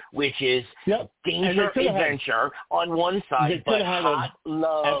Soaps, which is Danger Adventure on one side, but Hot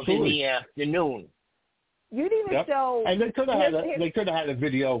Love in the afternoon. You didn't even show. And they could have had a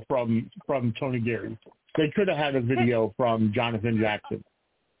video from Tony Geary. They could have had a video from Jonathan Jackson.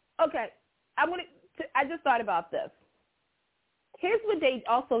 Okay, I just thought about this. Here's what they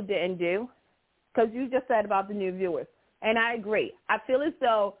also didn't do, because you just said about the new viewers, and I agree. I feel as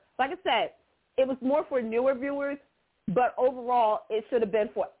though, like I said, it was more for newer viewers, but overall it should have been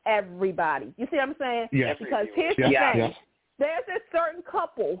for everybody. You see what I'm saying? Yeah. Because here's the thing. There's a certain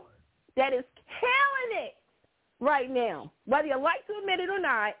couple that is killing it right now. Whether you like to admit it or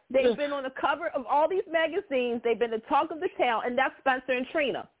not, they've been on the cover of all these magazines. They've been the talk of the town, and that's Spencer and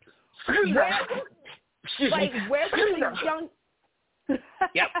Trina. Where's the young...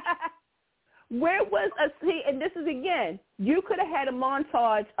 Yep. Where was and this is again, you could have had a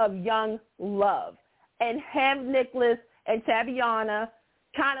montage of young love and have Nicholas and Taviana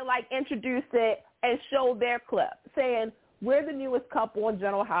kind of like introduce it and show their clip saying, we're the newest couple in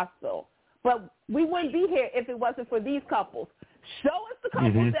General Hospital. But we wouldn't be here if it wasn't for these couples. Show us the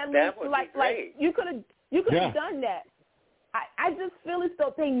couples that would like you could have done that. I just feel as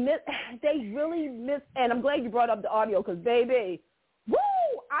though they really miss, and I'm glad you brought up the audio because, baby, woo,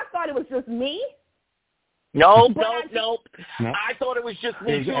 I thought it was just me. Nope. I thought it was just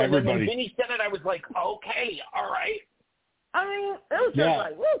me too. And when Vinny said it, I was like, okay, all right. I mean, it was just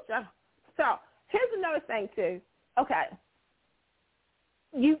like, woo. So here's another thing too. Okay.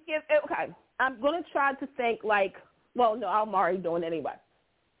 I'm going to try to think like, well, no, I'm already doing it anyway.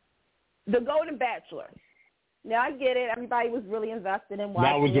 The Golden Bachelor. Now, I get it. Everybody was really invested in watching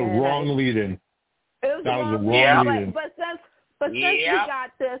it. That was a wrong lead-in. That was a wrong lead-in. But since we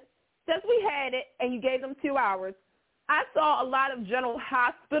got this, since we had it and you gave them 2 hours, I saw a lot of General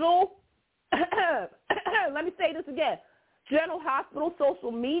Hospital. Let me say this again. General Hospital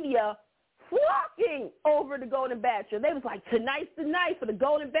social media flocking over the Golden Bachelor. They was like, tonight's the night for the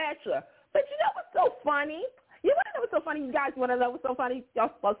Golden Bachelor. But you know what's so funny? You want to know what's so funny? You guys want to know what's so funny? Y'all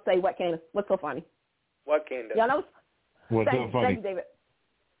supposed to say what, Candace? What's so funny? What, Candace? Y'all know? What's so funny? Thank you, David.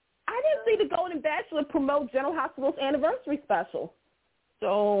 I didn't see the Golden Bachelor promote General Hospital's anniversary special.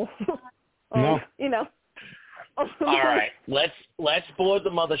 So, you know. All right, let's board the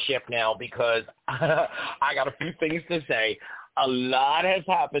mothership now because I got a few things to say. A lot has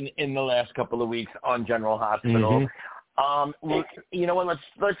happened in the last couple of weeks on General Hospital. You know what?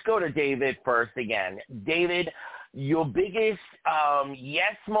 Let's go to David first again. David, your biggest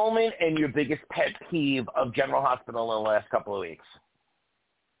yes moment and your biggest pet peeve of General Hospital in the last couple of weeks.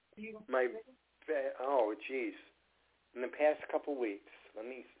 In the past couple of weeks,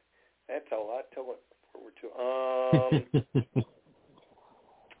 that's a lot to look forward to.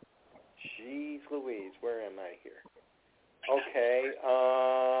 Jeez Louise, where am I here? Okay,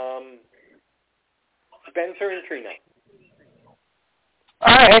 Spencer and Trina.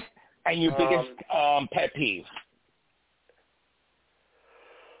 All right. And your biggest pet peeve?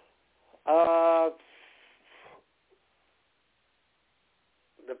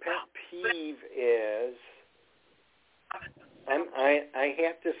 The pet peeve is, I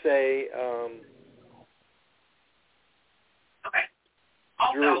have to say, okay.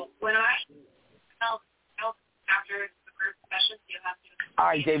 Also, when I after the group sessions, you have to. All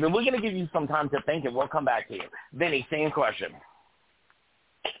right, David, we're going to give you some time to think, and we'll come back to you. Vinny, same question.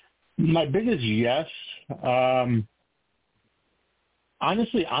 My biggest yes.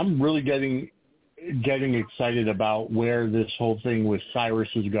 Honestly, I'm really getting excited about where this whole thing with Cyrus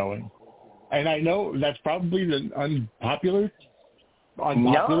is going. And I know that's probably the unpopular thing.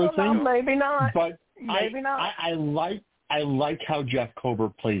 No, maybe not. But maybe not. I like how Jeff Kober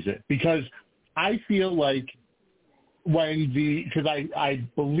plays it because I feel like because I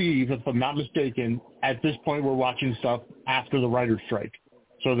believe, if I'm not mistaken, at this point we're watching stuff after the writer's strike.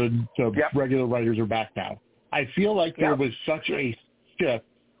 So the regular writers are back now. I feel like there was such a shift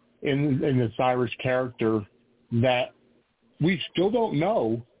in the Cyrus character that we still don't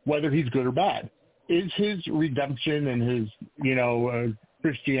know whether he's good or bad. Is his redemption and his,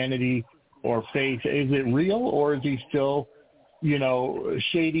 Christianity or faith, is it real or is he still,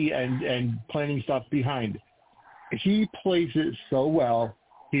 shady and planning stuff behind? He plays it so well.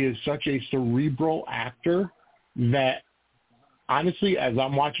 He is such a cerebral actor that, honestly, as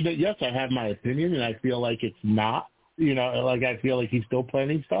I'm watching it, yes, I have my opinion, and I feel like it's not. I feel like he's still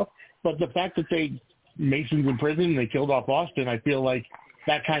planning stuff. But the fact that Mason's in prison and they killed off Austin, I feel like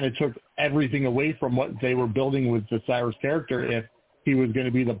that kind of took everything away from what they were building with the Cyrus character if he was going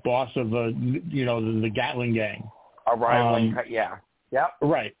to be the boss of the Gatling gang. A rivaling, yeah. Yep.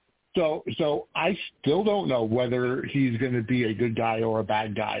 Right. So I still don't know whether he's going to be a good guy or a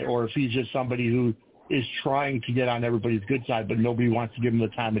bad guy, or if he's just somebody who is trying to get on everybody's good side, but nobody wants to give him the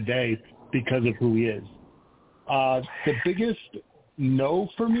time of day because of who he is. The biggest no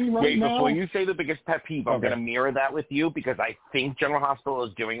for me right now. Before you say the biggest pet peeve, I'm going to mirror that with you because I think General Hospital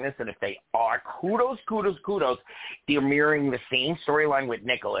is doing this, and if they are, kudos. They're mirroring the same storyline with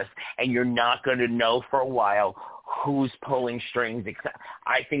Nicholas, and you're not going to know for a while who's pulling strings.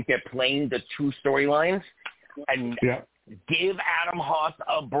 I think they're playing the two storylines, and give Adam Haas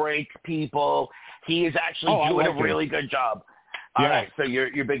a break, people. He is actually doing a really good job. All right, so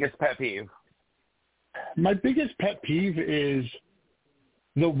your biggest pet peeve. My biggest pet peeve is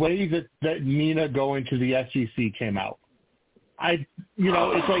the way that Nina going to the SEC came out. It's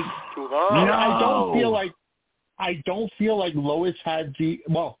like I don't feel like Lois had the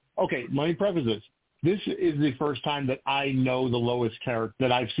let me preface this. This is the first time that I know the Lois character,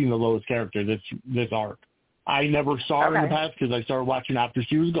 that I've seen the Lois character this arc. I never saw her in the past because I started watching after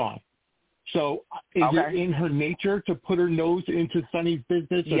she was gone. So is it in her nature to put her nose into Sonny's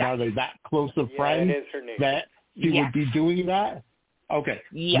business, and are they that close of friends that she would be doing that? Okay,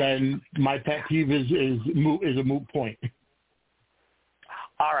 then my pet peeve is a moot point.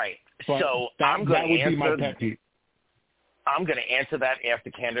 All right, so I'm going to answer. That would be my pet peeve. I'm going to answer that after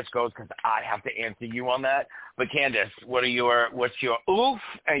Candace goes because I have to answer you on that. But Candace, what's your oof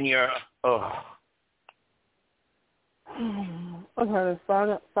and your ugh? Okay, sign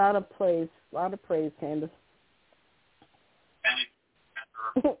of praise, Candace.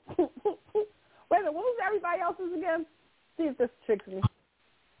 Wait a minute, what was everybody else's again? See if this tricks me.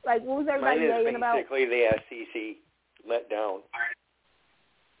 Like, what was everybody yaying about? Basically, the SEC let down.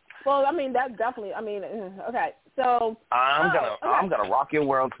 Well, I mean, that's definitely. I mean, okay. So I'm gonna rock your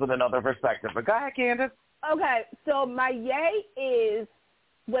worlds with another perspective. But go ahead, Candace. Okay, so my yay is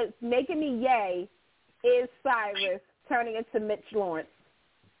what's making me yay is Cyrus turning into Mitch Lawrence.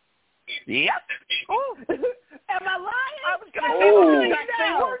 Yep. Oh, am I lying? I was gonna say those exact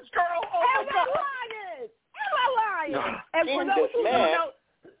same words, girl. Am I lying? And for those who don't know,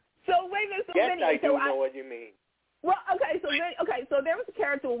 so wait a minute. So yes, I do know what you mean. Well, so there was a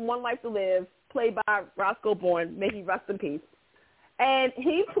character in One Life to Live, played by Roscoe Bourne, may he rest in peace. And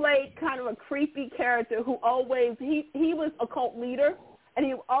he played kind of a creepy character who always, he was a cult leader, and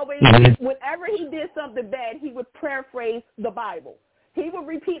he always, whenever he did something bad, he would paraphrase the Bible. He would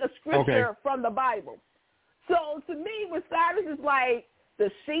repeat a scripture from the Bible. So to me, with Cyrus is like,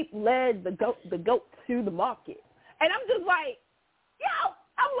 the sheep led the goat to the market. And I'm just like,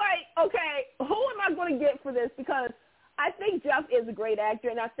 I'm like, okay, who am I going to get for this? Because I think Jeff is a great actor,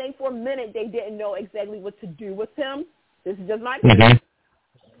 and I think for a minute they didn't know exactly what to do with him. This is just my opinion.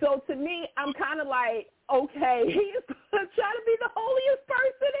 So to me, I'm kind of like, okay, he's trying to be the holiest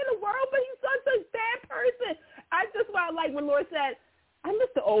person in the world, but he's such a bad person. I just felt like when Laura said, I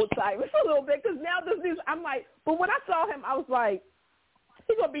miss the old Cyrus a little bit, because now this is, I'm like, but when I saw him, I was like,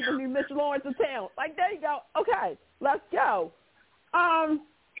 he's going to be the new Mitch Lawrence of town. Like, there you go. Okay, let's go.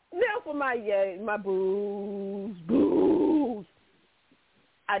 Now for my boos.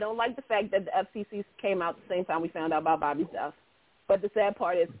 I don't like the fact that the FCC came out the same time we found out about Bobby's death. But the sad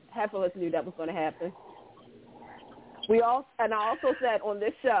part is half of us knew that was going to happen. And I also said on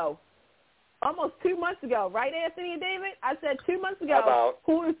this show, almost 2 months ago, right, Anthony and David? I said 2 months ago,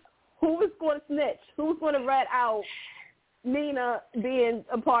 who was going to snitch? Who was going to rat out Nina being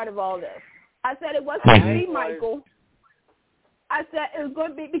a part of all this? I said it wasn't going to be Michael. I said it was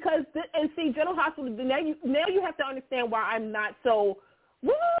going to be because, and see, General Hospital, now you have to understand why I'm not so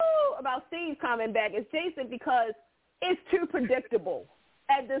woo about Steve coming back as Jason, because it's too predictable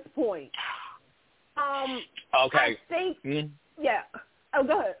at this point. Okay. I think, Oh,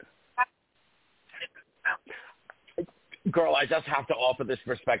 go ahead. Girl, I just have to offer this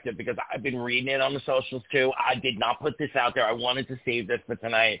perspective because I've been reading it on the socials too. I did not put this out there. I wanted to save this for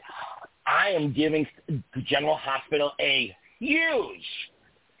tonight. I am giving the General Hospital a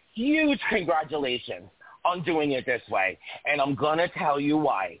huge congratulations on doing it this way. And I'm going to tell you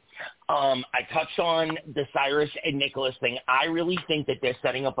why. I touched on the Cyrus and Nicholas thing. I really think that they're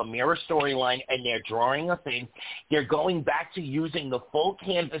setting up a mirror storyline and they're drawing us in. They're going back to using the full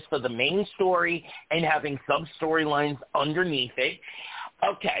canvas for the main story and having sub-storylines underneath it.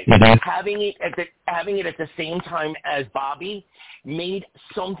 Okay, having it at the same time as Bobby made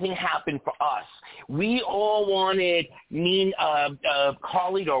something happen for us. We all wanted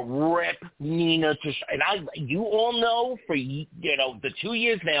Carly to rip Nina to, and you all know for the 2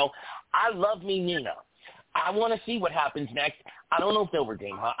 years now, I love me Nina. I want to see what happens next. I don't know if they'll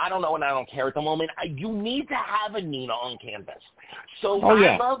redeem her. I don't know, and I don't care at the moment. You need to have a Nina on canvas. So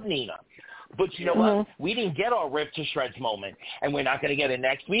I love Nina. But you know what? We didn't get our Rip to Shreds moment, and we're not going to get it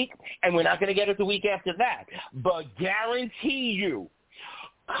next week, and we're not going to get it the week after that. But guarantee you,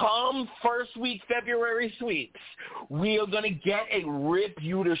 come first week February sweeps, we are going to get a Rip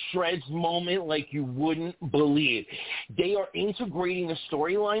You to Shreds moment like you wouldn't believe. They are integrating the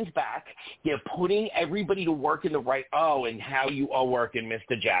storylines back. They're putting everybody to work in the right. Oh, and how you are working,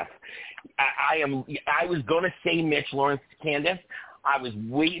 Mr. Jeff. I was going to say Mitch Lawrence, Candace. I was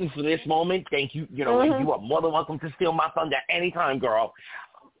waiting for this moment. Thank you. You know, you are more than welcome to steal my thunder anytime, girl.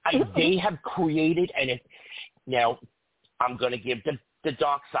 They have created, and now I'm going to give the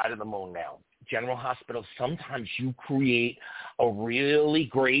dark side of the moon now. General Hospital, sometimes you create a really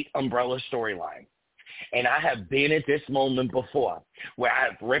great umbrella storyline. And I have been at this moment before where I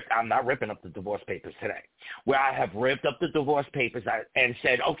have I'm not ripping up the divorce papers today, where I have ripped up the divorce papers and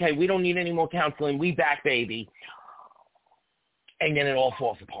said, okay, we don't need any more counseling. We back, baby. And then it all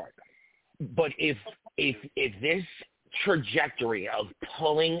falls apart. But if this trajectory of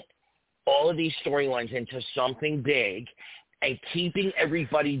pulling all of these storylines into something big and keeping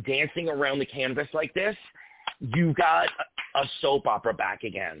everybody dancing around the canvas like this, you got a soap opera back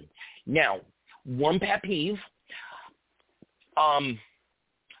again. Now, one pet peeve,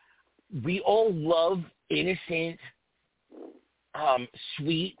 we all love innocent,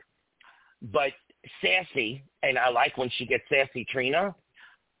 sweet, but sassy, and I like when she gets sassy Trina.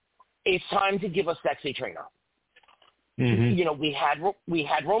 It's time to give us sexy Trina. Mm-hmm. You know, we had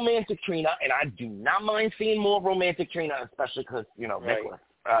romantic Trina, and I do not mind seeing more romantic Trina, especially because, you know,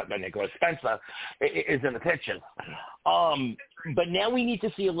 Nicholas Spencer is in the picture. But now we need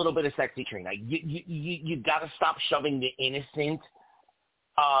to see a little bit of sexy Trina. You got to stop shoving the innocent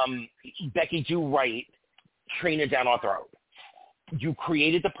Becky Do Right Trina down our throat. You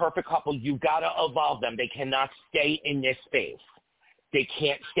created the perfect couple. You got to evolve them. They cannot stay in this space. They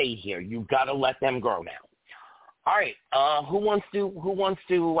can't stay here. You got to let them grow now. All right. Who wants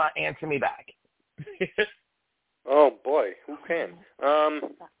to answer me back? Oh boy, who can?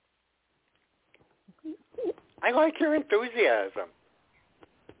 I like your enthusiasm.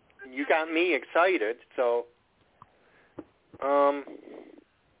 You got me excited. So,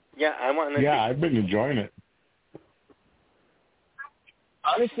 yeah, I want to. Yeah, I've been enjoying it.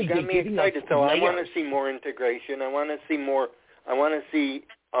 Honestly, you got me excited. So I want to see more integration. I want to see more. I want to see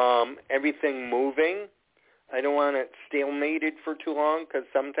everything moving. I don't want it stalemated for too long because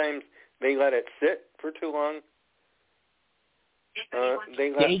sometimes they let it sit for too long.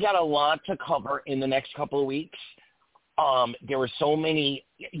 They got a lot to cover in the next couple of weeks. There were so many,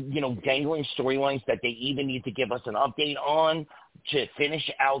 dangling storylines that they even need to give us an update on to finish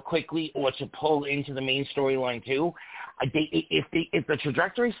out quickly or to pull into the main storyline too. If the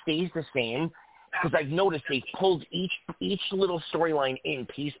trajectory stays the same, because I've noticed they've pulled each little storyline in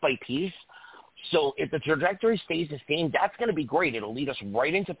piece by piece. So if the trajectory stays the same, that's going to be great. It'll lead us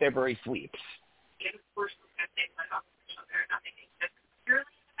right into February sweeps.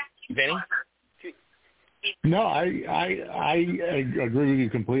 Vinny? No, I agree with you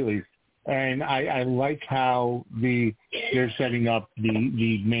completely, and I like how they're setting up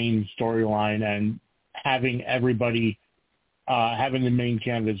the main storyline and having everybody having the main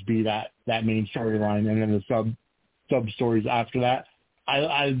canvas be that main storyline, and then the sub stories after that.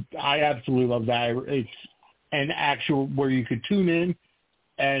 I absolutely love that. It's an actual where you could tune in,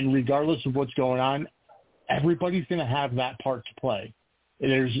 and regardless of what's going on, everybody's going to have that part to play.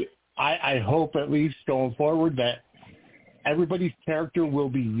 I hope at least going forward that everybody's character will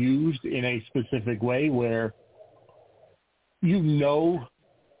be used in a specific way where you know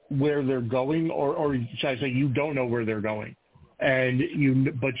where they're going, or should I say you don't know where they're going,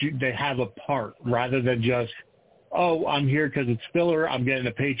 but they have a part rather than just, oh, I'm here because it's filler, I'm getting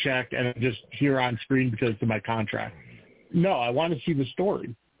a paycheck, and I'm just here on screen because of my contract. No, I want to see the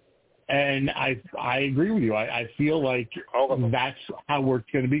story. And I agree with you. I feel like that's how we're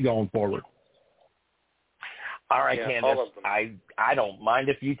going to be going forward. All right, yeah, Candace, I don't mind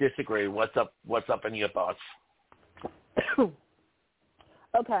if you disagree. What's up in your thoughts?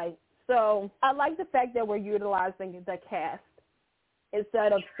 Okay, so I like the fact that we're utilizing the cast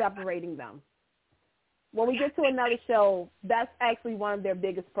instead of separating them. When we get to another show, that's actually one of their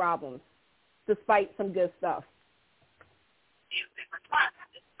biggest problems, despite some good stuff.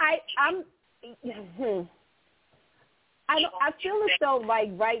 I feel as though, like,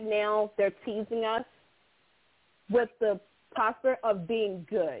 right now they're teasing us with the prospect of being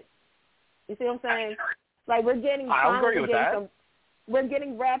good. You see what I'm saying? Like, we're getting I'll agree with that. we're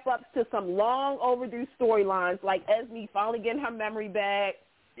getting wrap-ups to some long overdue storylines, like Esme finally getting her memory back.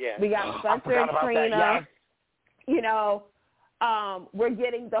 Yeah. We got Spencer and Trina. You know, we're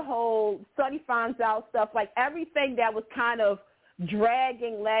getting the whole Sonny finds out stuff, like everything that was kind of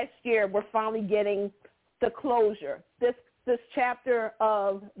dragging last year. We're finally getting the closure. This chapter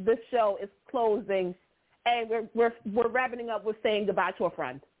of this show is closing, and we're wrapping up with saying goodbye to a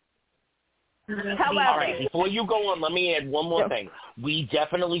friend. However, all right, before you go on, let me add one more thing. We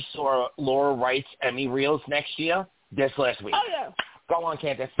definitely saw Laura Wright's Emmy reels next year, this last week. Oh, yeah. Go on,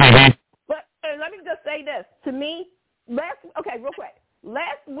 Candace. But let me just say this. To me, real quick.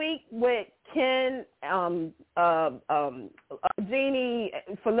 Last week with Ken, Jeannie,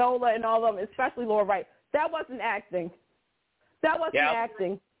 Finola, and all of them, especially Laura Wright, that wasn't acting. That wasn't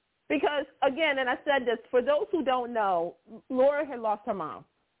acting. Because, again, and I said this, for those who don't know, Laura had lost her mom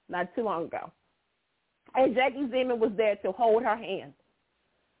not too long ago. And Jackie Zeman was there to hold her hand.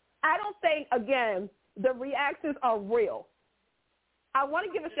 I don't think, again, the reactions are real. I want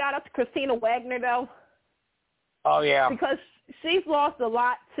to give a shout-out to Christina Wagner, though. Oh, yeah. Because she's lost a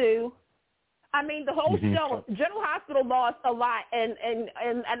lot, too. I mean, the whole show, General Hospital lost a lot, and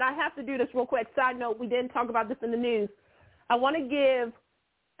I have to do this real quick. Side note, we didn't talk about this in the news. I want to give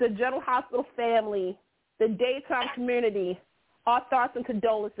the General Hospital family, the daytime community, our thoughts and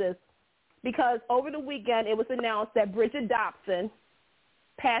condolences, because over the weekend it was announced that Bridget Dobson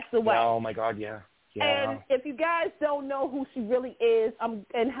passed away. Oh, my God, yeah. And if you guys don't know who she really is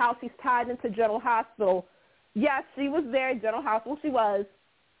and how she's tied into General Hospital, yes, she was there at General Hospital. She was.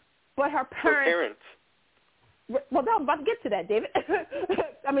 But her parents. Well, I'm about to get to that, David.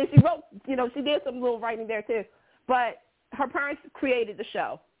 I mean, she wrote, she did some little writing there, too. But her parents created the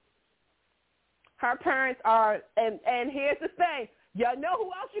show. Her parents are, and here's the thing. Y'all know who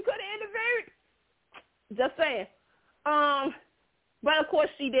else you could have interviewed? Just saying. But, of course,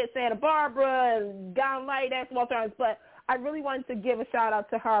 she did Santa Barbara and Gone Light, that's small times. But I really wanted to give a shout-out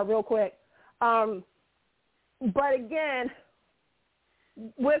to her real quick. But, again,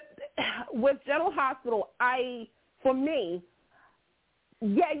 with General Hospital, for me,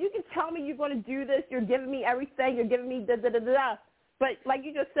 yeah, you can tell me you're going to do this. You're giving me everything. You're giving me da-da-da-da-da. But like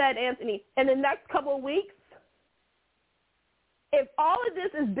you just said, Anthony, in the next couple of weeks, if all of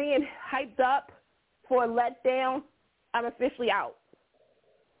this is being hyped up for a letdown, I'm officially out.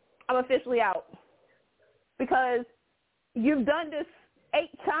 Because you've done this 8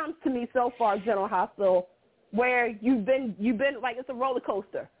 times to me so far, General Hospital, where you've been like it's a roller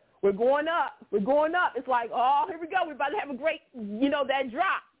coaster. We're going up. It's like, oh, here we go. We're about to have a great, that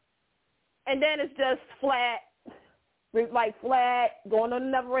drop. And then it's just flat, going on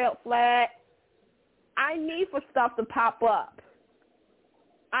another rail, flat. I need for stuff to pop up.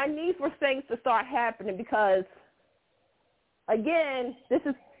 I need for things to start happening because, again, here's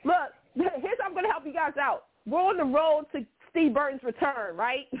how I'm going to help you guys out. We're on the road to Steve Burton's return,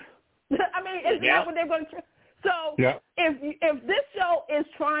 right? I mean, isn't that what they're going to So if this show is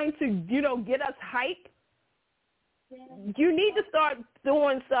trying to, get us hype, you need to start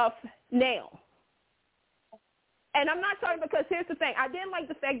doing stuff now. And I'm not talking because here's the thing. I didn't like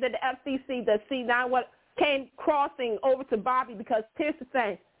the fact that the FCC, the C9, came crossing over to Bobby because here's the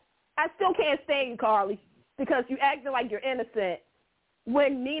thing. I still can't stand you, Carly, because you acting like you're innocent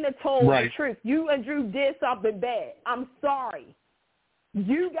when Nina told the truth. You and Drew did something bad. I'm sorry.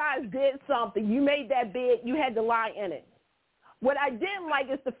 You guys did something. You made that bid. You had to lie in it. What I didn't like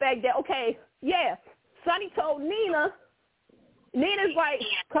is the fact that, Sonny told Nina. Nina's like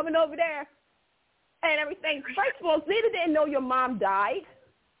coming over there and everything. First of all, Nina didn't know your mom died.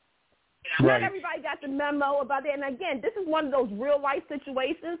 Not everybody got the memo about that. And, again, this is one of those real-life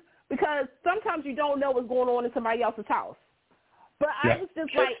situations because sometimes you don't know what's going on in somebody else's house. But I was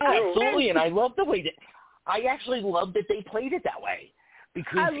just like, absolutely, and I love the way that I actually love that they played it that way.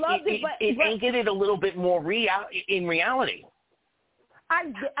 Because it made it a little bit more in reality.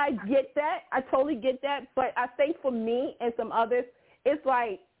 I get that. I totally get that. But I think for me and some others, it's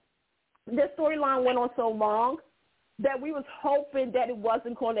like this storyline went on so long that we was hoping that it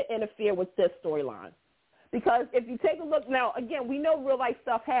wasn't going to interfere with this storyline. Because if you take a look now, again, we know real life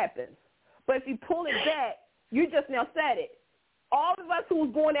stuff happens. But if you pull it back, you just now said it. All of us who was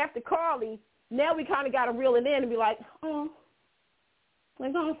going after Carly, now we kind of got to reel it in and be like, and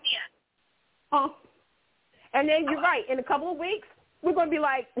then you're right. In a couple of weeks, we're going to be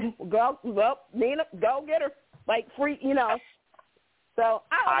like, Nina, go get her. Like, free, So,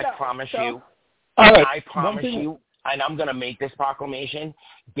 I promise you, I promise you, and I'm going to make this proclamation,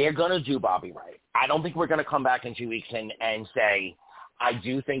 they're going to do Bobby right. I don't think we're going to come back in 2 weeks and say, I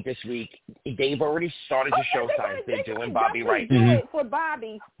do think this week they've already started to show signs they're doing Bobby right. Do it for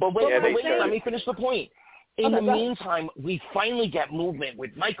Bobby. But wait, let me finish the point. In the meantime, we finally get movement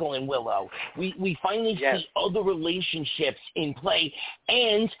with Michael and Willow. We finally see other relationships in play,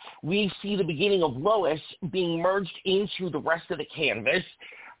 and we see the beginning of Lois being merged into the rest of the canvas.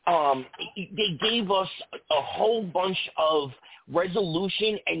 They gave us a whole bunch of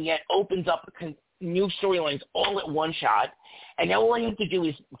resolution and yet opens up new storylines all at one shot. And now all I have to do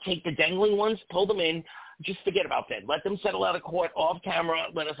is take the dangling ones, pull them in, just forget about that. Let them settle out of court off camera.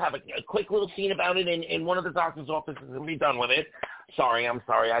 Let us have a quick little scene about it in one of the doctor's offices and be done with it. I'm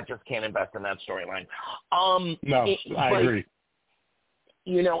sorry. I just can't invest in that storyline. I agree.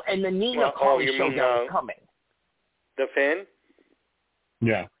 You know, and the Nina Carly showdown is coming. The Finn?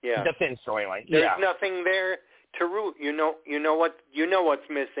 Yeah. The Finn storyline. There's nothing there to root. You know what's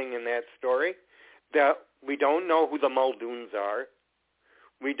missing in that story? That we don't know who the Muldoons are.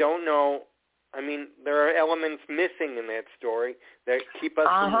 We don't know. I mean, there are elements missing in that story that keep us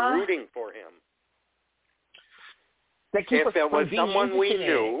from rooting for him. If it was someone we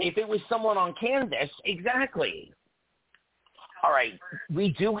knew. If it was someone on canvas, exactly. All right, we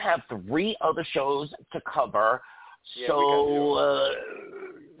do have 3 other shows to cover, so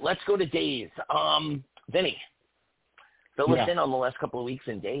let's go to Days. Vinny, fill us in on the last couple of weeks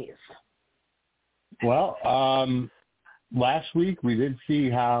in Days. Well, last week we did see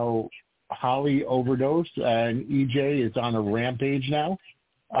how Holly overdosed, and EJ is on a rampage now,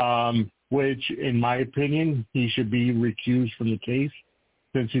 which, in my opinion, he should be recused from the case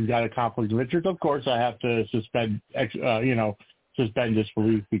since he's got a conflict of interest. Of course, I have to suspend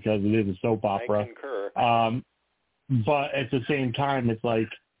disbelief because it is a soap opera. I concur. But at the same time, it's like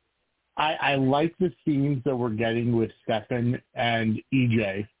I like the scenes that we're getting with Stefan and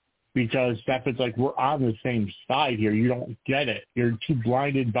EJ. Because Stefan's like, we're on the same side here. You don't get it. You're too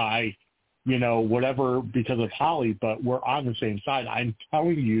blinded by, whatever because of Holly, but we're on the same side. I'm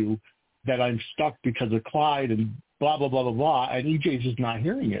telling you that I'm stuck because of Clyde and blah, blah, blah, blah, blah, and EJ's just not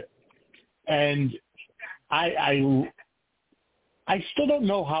hearing it. And I still don't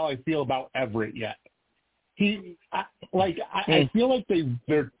know how I feel about Everett yet. I feel like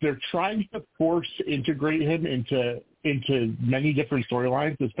they're trying to force integrate him into many different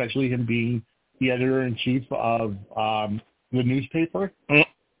storylines, especially him being the editor-in-chief of the newspaper.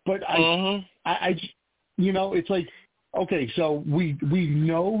 But I it's like, okay, so we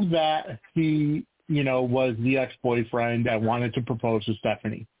know that he, was the ex-boyfriend and wanted to propose to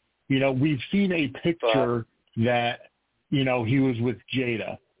Stephanie. We've seen a picture that, he was with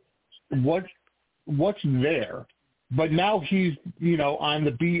Jada. What's there? But now he's, on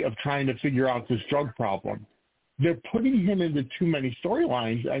the beat of trying to figure out this drug problem. They're putting him into too many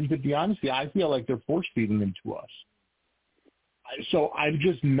storylines, and to be honest, I feel like they're force-feeding him to us. So I'm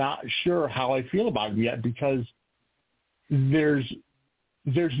just not sure how I feel about him yet because there's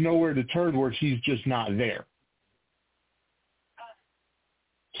nowhere to turn where he's just not there.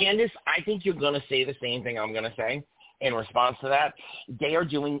 Candace, I think you're going to say the same thing I'm going to say in response to that. They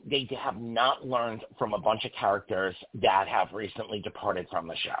have not learned from a bunch of characters that have recently departed from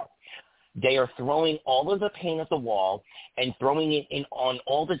the show. They are throwing all of the paint at the wall and throwing it in on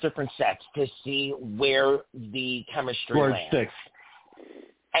all the different sets to see where the chemistry lands. Sticks.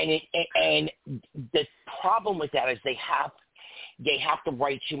 And the problem with that is they have to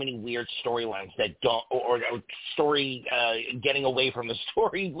write too many weird storylines that don't, or story getting away from the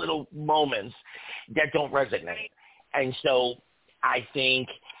story little moments that don't resonate. And so I think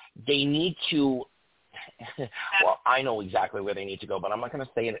they need to. Well, I know exactly where they need to go, but I'm not going to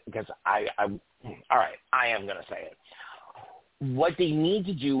say it because I am going to say it. What they need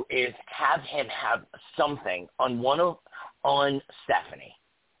to do is have him have something on Stephanie,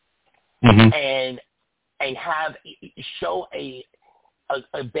 and show a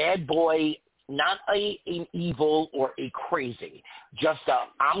bad boy, not an evil or a crazy, just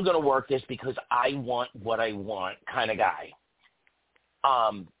I'm going to work this because I want what I want kind of guy,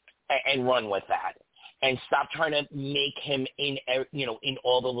 and run with that. And stop trying to make him in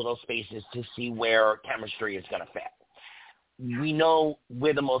all the little spaces to see where chemistry is going to fit. We know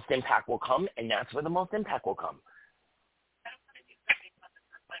where the most impact will come, and that's where the most impact will come.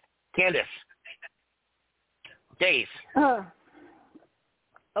 Candace. Dave.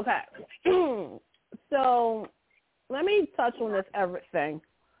 Okay. So let me touch on this Everett thing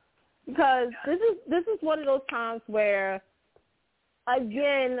because this is one of those times where,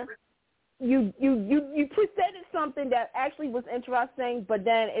 again, you presented something that actually was interesting, but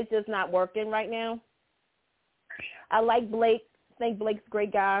then it's just not working right now. I like Blake. I think Blake's a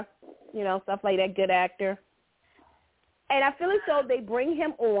great guy, stuff like that, good actor. And I feel as though they bring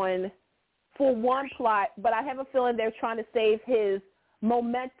him on for one plot, but I have a feeling they're trying to save his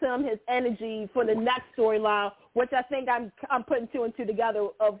momentum, his energy for the next storyline, which I think I'm putting two and two together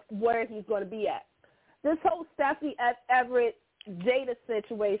of where he's going to be at. This whole Stephanie Everett Jada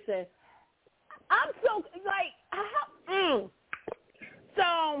situation, I'm so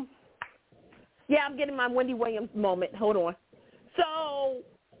So, yeah, I'm getting my Wendy Williams moment. Hold on. So,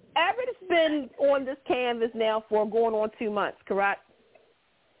 Everett has been on this canvas now for going on 2 months, correct?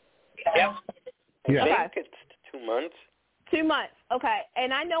 Yeah. I think it's 2 months. 2 months, okay.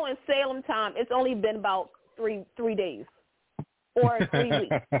 And I know in Salem time, it's only been about three days or 3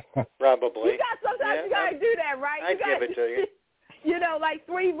 weeks. Probably. Sometimes you got to do that, right? I give it to you. You know, like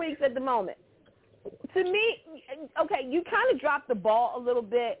 3 weeks at the moment. To me, okay, you kind of dropped the ball a little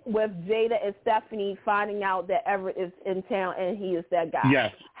bit with Jada and Stephanie finding out that Everett is in town and he is that guy.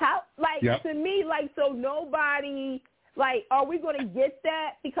 Yes. To me, so nobody, are we going to get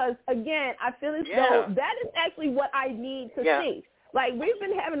that? Because, again, I feel as though that is actually what I need to see. We've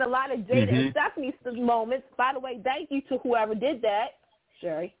been having a lot of Jada and Stephanie moments. By the way, thank you to whoever did that,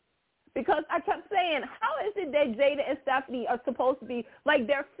 Sherry. Because I kept saying, how is it that Jada and Stephanie are supposed to be,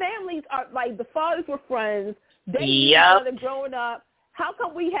 their families are, the fathers were friends, they knew each other growing up. How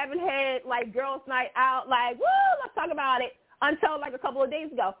come we haven't had, girls' night out, woo, let's talk about it, until, a couple of days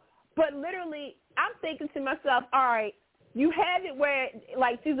ago? But literally, I'm thinking to myself, all right, you have it where,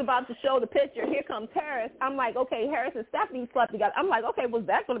 she's about to show the picture, here comes Harris. I'm like, okay, Harris and Stephanie slept together. I'm like, okay, was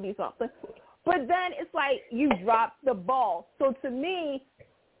that going to be something? But then it's you dropped the ball. So to me,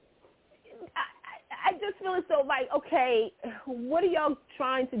 I just feel as though, okay, what are y'all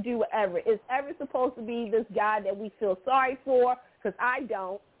trying to do with Everett? Is Everett supposed to be this guy that we feel sorry for? Because I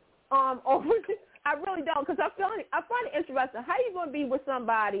don't. Or I really don't, because I find it interesting. How are you going to be with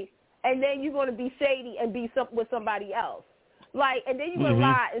somebody and then you're going to be shady and be with somebody else? And then you're going to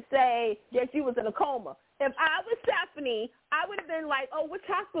lie and say that you was in a coma. If I was Stephanie, I would have been like, oh, which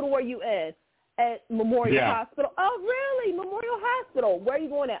hospital were you in? At Memorial Hospital. Oh, really? Memorial Hospital. Where are you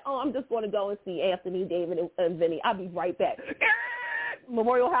going at? Oh, I'm just going to go and see Anthony, David, and Vinny. I'll be right back.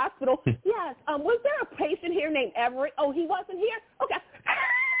 Memorial Hospital. Yes. Was there a patient here named Everett? Oh, he wasn't here? Okay.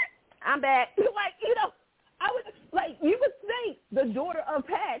 I'm back. I would, you would think the daughter of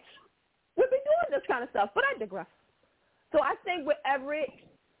Patch would be doing this kind of stuff, but I digress. So I think with Everett,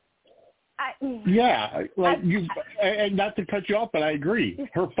 and not to cut you off, but I agree.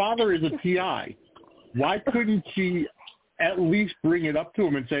 Her father is a TI. Why couldn't she at least bring it up to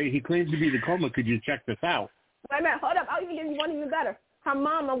him and say, he claims to be in a coma, could you check this out? Wait a minute, hold up. I'll even give you one even better. Her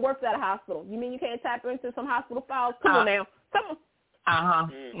mama works at a hospital. You mean you can't tap into some hospital files? Come on now. Come on.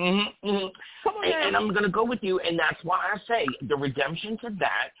 Come on now. And I'm going to go with you, and that's why I say the redemption to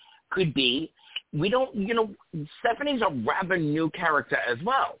that could be, we don't, Stephanie's a rather new character as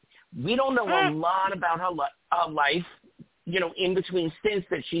well. We don't know a lot about her life, in between stints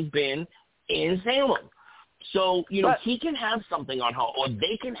that she's been in Salem. So, he can have something on her, or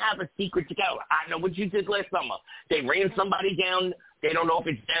they can have a secret together. I know what you did last summer. They ran somebody down. They don't know if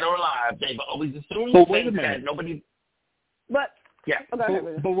it's dead or alive. They've always assumed it's dead. Nobody. But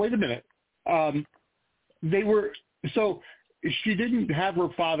wait a minute. She didn't have her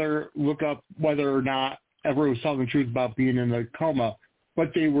father look up whether or not Everett was telling the truth about being in a coma.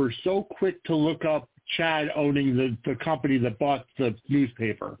 But they were so quick to look up Chad owning the company that bought the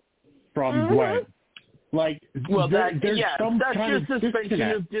newspaper from Gwen. There's some kind of suspension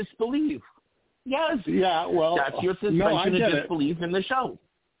of disbelief. Yes. Yeah, well. That's your suspension of disbelief in the show.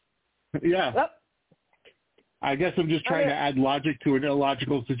 Yeah. Yep. I guess I'm just trying to add logic to an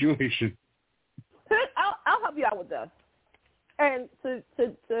illogical situation. I'll help you out with this. And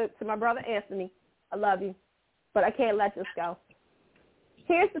to my brother Anthony, I love you, but I can't let this go.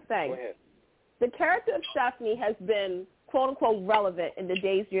 Here's the thing. The character of Stephanie has been, quote-unquote, relevant in the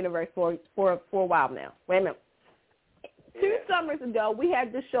Days universe for a while now. Wait a minute. 2 summers ago, we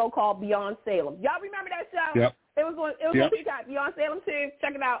had this show called Beyond Salem. Y'all remember that show? Yep. It was on Peacock, Beyond Salem 2.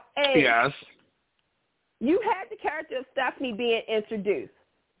 Check it out. And yes. You had the character of Stephanie being introduced.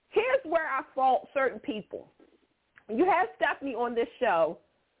 Here's where I fault certain people. You had Stephanie on this show,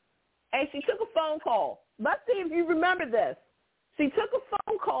 and she took a phone call. Let's see if you remember this. She took a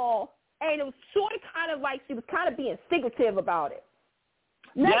phone call, and it was sort of kind of like she was kind of being secretive about it.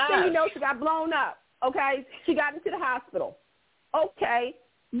 Next thing you know, she got blown up, okay? She got into the hospital. Okay.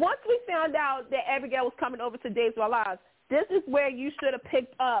 Once we found out that Abigail was coming over to Days of Our Lives, this is where you should have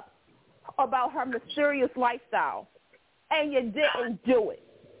picked up about her mysterious lifestyle, and you didn't do it.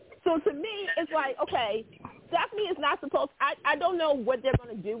 So to me, it's like, okay, Stephanie is not supposed – I don't know what they're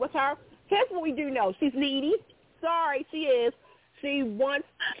going to do with her. Here's what we do know. She's needy. sorry, she is. She wants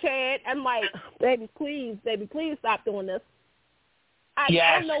Chad. I'm like, baby, please stop doing this. I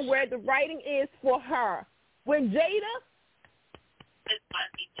don't know where the writing is for her. With Jada,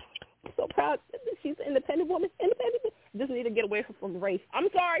 I'm so proud. She's an independent woman. Just need to get away from the race. I'm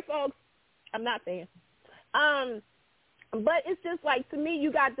sorry, folks. I'm not saying. But it's just like, to me,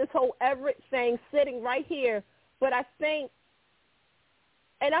 you got this whole Everett thing sitting right here. But I think,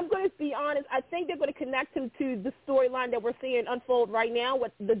 and I'm going to be honest, I think they're going to connect him to the storyline that we're seeing unfold right now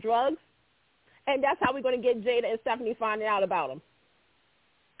with the drugs. And that's how we're going to get Jada and Stephanie finding out about him.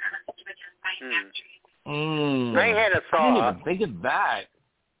 I had a thought. I didn't even think of that.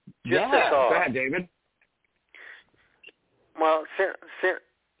 Just a thought. Go ahead, David. Well,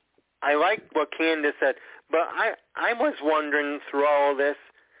 I like what Candace said, but I was wondering through all this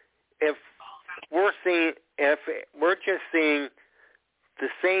if we're just seeing the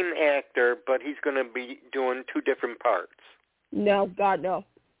same actor, but he's going to be doing two different parts. No, God, no.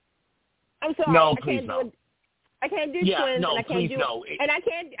 I'm sorry. No, please no. I can't do twins, no, and I can't do no. and I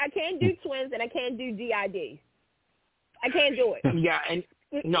can't do twins, and I can't do DID. I can't do it. Yeah, and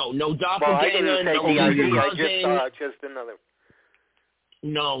no doppelganger. Well, I didn't say DID. I just saw just another.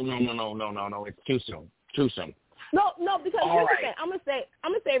 No. It's too soon. No, because here's the thing. I'm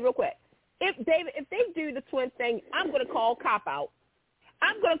gonna say real quick. If they do the twin thing, I'm gonna call cop out.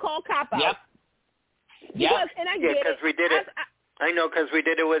 Yep. Because, and I get it. Because we did it. I know, because we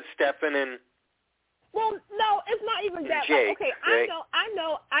did it with Stefan and. Well, no, it's not even that. Jake, like, okay, right?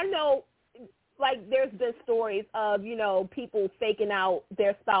 I know. Like, there's been stories of, people faking out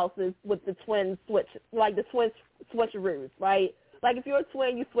their spouses with the twin switch, like the twin switcheroos, right? Like, if you're a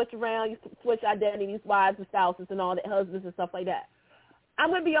twin, you switch around, you switch identities, wives and spouses and all the husbands and stuff like that. I'm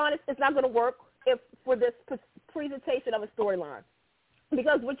going to be honest, it's not going to work for this presentation of a storyline.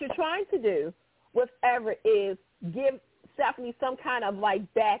 Because what you're trying to do with Everett is give Stephanie some kind of, like,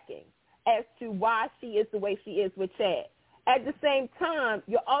 backing as to why she is the way she is with Chad. At the same time,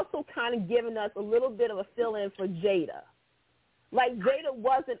 you're also kind of giving us a little bit of a fill-in for Jada. Like, Jada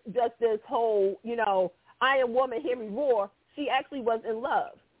wasn't just this whole, I am woman, hear me roar. She actually was in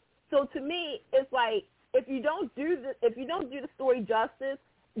love. So to me, it's like, if you don't do the story justice,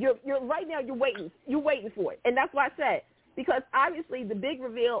 you're right now you're waiting for it. And that's why I said, because obviously the big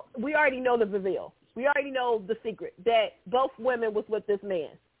reveal, we already know the reveal. We already know the secret that both women was with this man.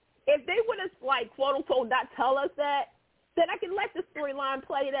 If they would have, like, quote unquote, not tell us that, then I can let the storyline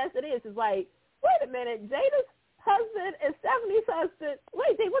play it as it is. It's like, wait a minute, Jada's husband and Stephanie's husband,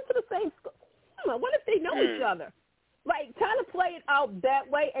 wait, they went to the same school. What if they know each other? Like, kind of play it out that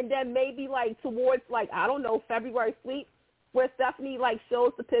way, and then maybe, like, towards, like, I don't know, February sweep, where Stephanie, like,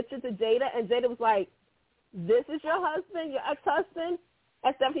 shows the picture to Jada, and Jada was like, this is your husband, your ex-husband?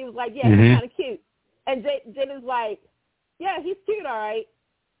 And Stephanie was like, yeah, he's kind of cute. And Jada's like, yeah, he's cute, all right.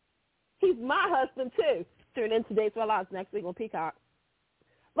 He's my husband, too. Tune in Today's For Lives next week on Peacock.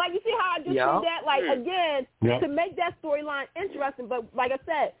 Like, you see how I just did that? Like, again, to make that storyline interesting. But like I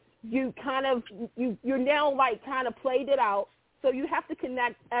said, you kind of, you're now, like, kind of played it out. So you have to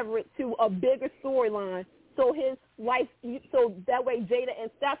connect Everett to a bigger storyline. So his life, so that way Jada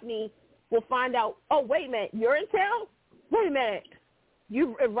and Stephanie will find out, oh, wait a minute, you're in town? Wait a minute,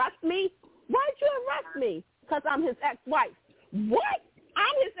 you arrest me? Why'd you arrest me? Because I'm his ex-wife. What?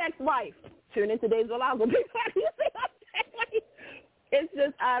 I'm his ex-wife. Tune in Today's For Lives on Peacock. You see what I'm saying? It's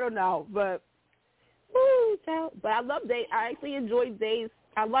just, I don't know, but I love Days. I actually enjoyed Days.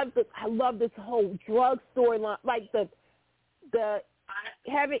 I love this whole drug storyline, like the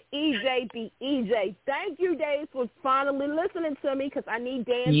having EJ be EJ. Thank you, Days, for finally listening to me, because I need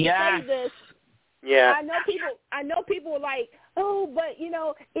Dan to say this. Yeah. I know people were like, oh, but,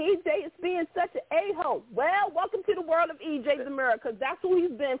 EJ is being such an a-hole. Well, welcome to the world of EJ Zamora, because that's who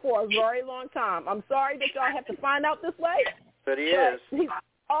he's been for a very long time. I'm sorry that y'all have to find out this way. But he is. He's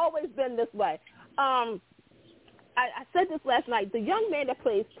always been this way. I said this last night. The young man that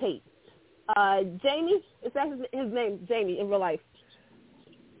plays Tate, Jamie, is that his name, Jamie, in real life?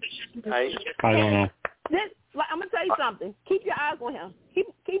 I don't know. I'm going to tell you something. Keep your eyes on him. Keep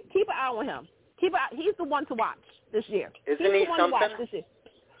an eye on him. He's the one to watch this year. Isn't he something? To watch this year.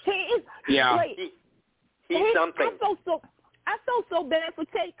 He is. Yeah. Wait, he's something. I felt so bad for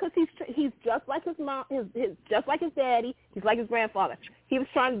Tate, because he's just like his mom, just like his daddy. He's like his grandfather. He was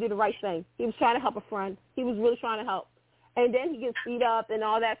trying to do the right thing. He was trying to help a friend. He was really trying to help. And then he gets beat up and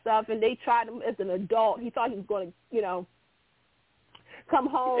all that stuff, and they tried him as an adult. He thought he was going to, come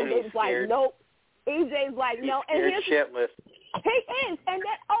home. They was like, nope. EJ's like, no. And here's shitless. He is. And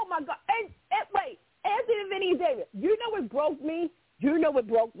that, oh, my God. And wait, Anthony, Vinny, and David, you know what broke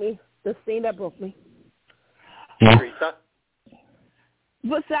me? The scene that broke me. Teresa?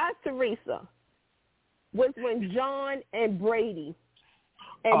 Besides Teresa, was when John and Brady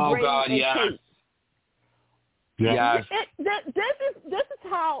and Brady and Kate. Yes. This is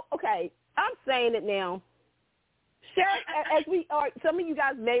how. Okay, I'm saying it now. Sherry, some of you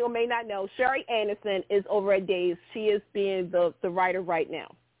guys may or may not know, Sherry Anderson is over at Days. She is being the writer right now.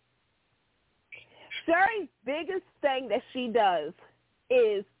 Sherry's biggest thing that she does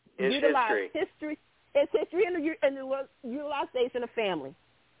is utilize history. It's history and the utilization of family.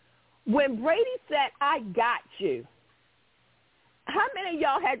 When Brady said, "I got you," how many of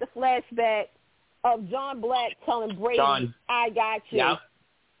y'all had the flashback of John Black telling Brady, "I got you"?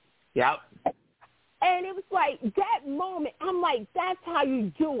 Yep. And it was like that moment, I'm like, that's how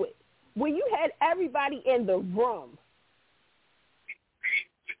you do it. When you had everybody in the room,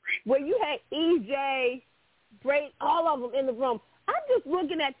 where you had EJ, Brady, all of them in the room, I'm just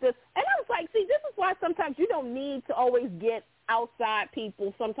looking at this, and I was like, see, this is why sometimes you don't need to always get outside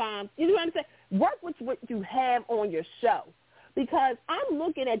people sometimes. You know what I'm saying? Work with what you have on your show. Because I'm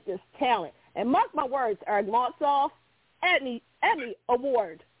looking at this talent, and mark my words, Eric Motzoff, Emmy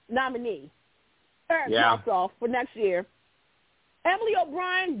Award nominee. Eric Motzoff for next year. Emily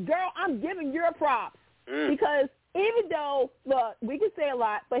O'Brien, girl, I'm giving your props. Because even though, look, we can say a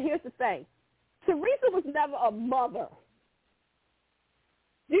lot, but here's the thing. Teresa was never a mother.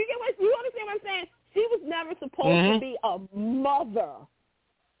 You understand what I'm saying? She was never supposed to be a mother.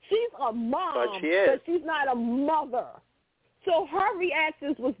 She's a mom, but she's not a mother. So her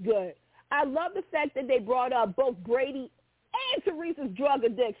reactions was good. I love the fact that they brought up both Brady and Teresa's drug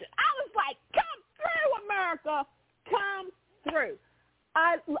addiction. I was like, come through, America. Come through.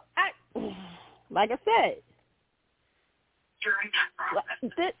 I like I said, during that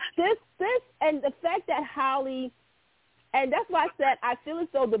process. This and the fact that Holly, and that's why I said I feel as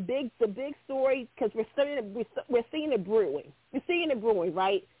though the big story, because we're seeing it brewing. We're seeing it brewing,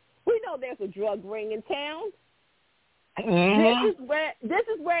 right? We know there's a drug ring in town. This is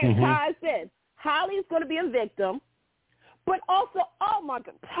where it ties in. Holly's going to be a victim, but also, oh my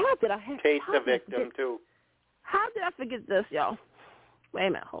God, how did I have Kate's a victim too. How did I forget this, y'all? Wait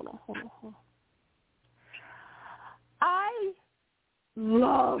a minute, hold on. I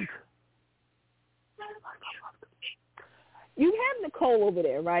love. You have Nicole over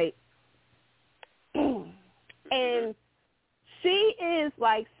there, right? And she is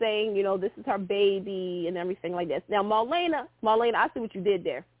like saying, you know, this is her baby and everything like this. Now, Marlena, I see what you did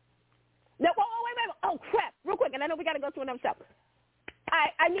there. No, wait. Oh, crap. Real quick, and I know we got to go to another show.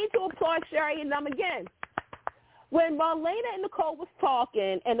 I need to applaud Sherry and them again. When Marlena and Nicole was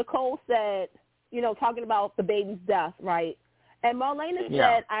talking, and Nicole said, you know, talking about the baby's death, right? And Marlena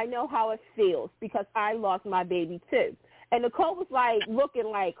said, I know how it feels because I lost my baby too. And Nicole was like looking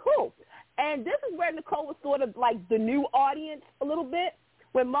like, who? And this is where Nicole was sort of like the new audience a little bit.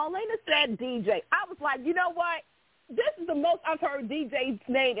 When Marlena said DJ, I was like, you know what? This is the most I've heard DJ's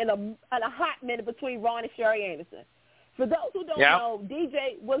name in a hot minute between Ron and Sherry Anderson. For those who don't know,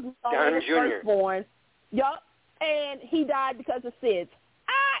 DJ was Marlena's firstborn. Yup. And he died because of SIDS.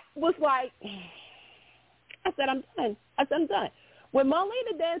 I was like, I said, I'm done. When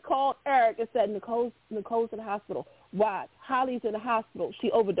Marlena then called Eric and said, Nicole's in the hospital. Why? Holly's in the hospital. She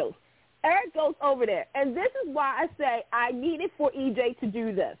overdosed. Eric goes over there. And this is why I say I needed for EJ to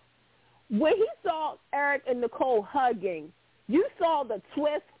do this. When he saw Eric and Nicole hugging, you saw the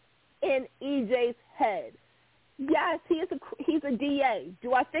twist in EJ's head. Yes, he's a DA.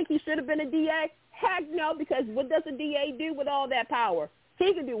 Do I think he should have been a DA? Heck no, because what does a DA do with all that power?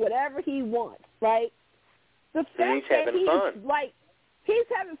 He can do whatever he wants, right? The fact that he's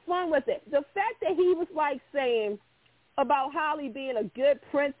having fun with it. The fact that he was like saying about Holly being a good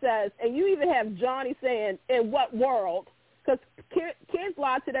princess, and you even have Johnny saying, in what world? Because kids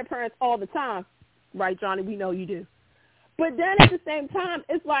lie to their parents all the time. Right, Johnny? We know you do. But then at the same time,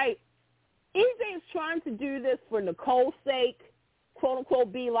 it's like EJ is trying to do this for Nicole's sake, quote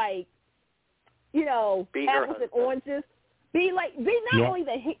unquote, be like, you know, apples and oranges. Be not only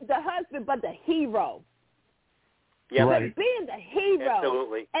the husband, but the hero. Yeah, right. Being the hero.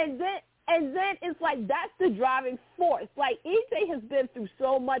 Absolutely. And then it's like that's the driving force. Like EJ has been through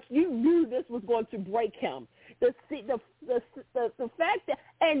so much. You knew this was going to break him. The fact that,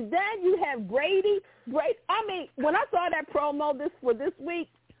 and then you have Brady. I mean, when I saw that promo this week,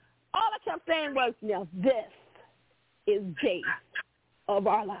 all I kept saying was, now this is Days of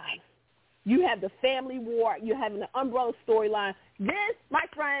our lives. You have the family war. You have an umbrella storyline. This, my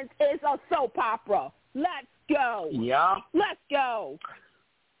friends, is a soap opera. Let's go. Yep. Let's go.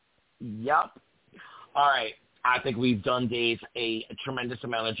 Yep. All right. I think we've done Days a tremendous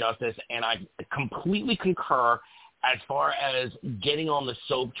amount of justice, and I completely concur as far as getting on the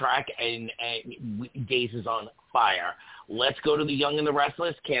soap track, and Days is on fire. Let's go to the Young and the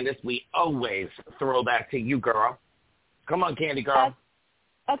Restless. Candace, we always throw back to you, girl. Come on, Candy girl.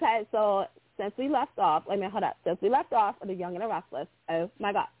 Okay, so since we left off, Since we left off of the Young and the Restless, oh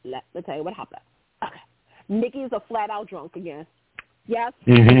my God, let me tell you what happened. Okay, Nikki's a flat-out drunk again. Yes.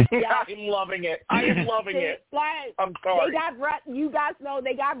 Mm-hmm. Yes. I'm loving it. I am loving it. Like, I'm sorry. You guys know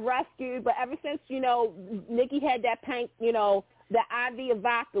they got rescued, but ever since, Nikki had that pink, the IV of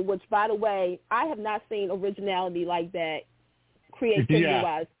vodka, which, by the way, I have not seen originality like that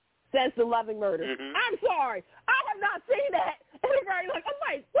creativity-wise since The Loving Murder. Mm-hmm. I'm sorry. I have not seen that. I'm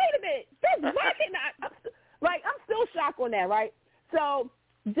like, wait a minute. Why can I? I'm still shocked on that, right? So,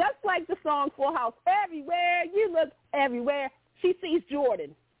 just like the song Full House, everywhere you look, everywhere, she sees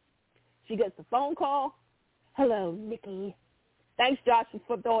Jordan. She gets a phone call. Hello, Nikki. Thanks, Josh,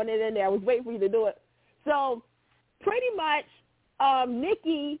 for throwing it in there. I was waiting for you to do it. So pretty much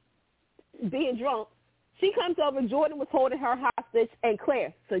Nikki being drunk, she comes over. Jordan was holding her hostage, and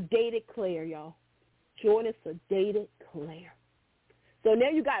Claire, sedated Claire, y'all. Jordan sedated Claire. So now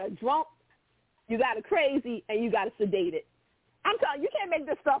you got a drunk, you got a crazy, and you got a sedated. I'm telling you, you can't make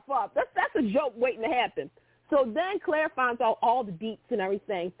this stuff up. That's a joke waiting to happen. So then Claire finds out all the deets and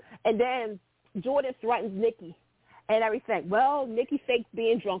everything, and then Jordan threatens Nikki and everything. Well, Nikki faked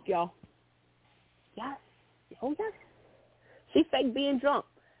being drunk, y'all. Yes. Oh, yes. She faked being drunk.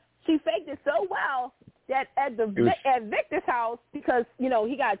 She faked it so well that at Victor's house, because, he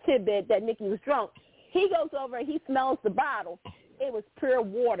got a tidbit that Nikki was drunk, he goes over and he smells the bottle. It was pure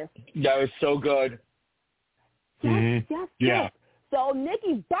water. That was so good. Yes, yes. So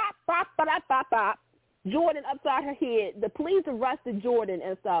Nikki, bop, bop, bop, bop, bop. Jordan upside her head. The police arrested Jordan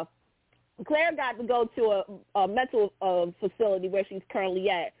and stuff. Claire got to go to a mental facility where she's currently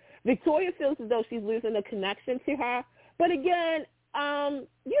at. Victoria feels as though she's losing a connection to her. But again,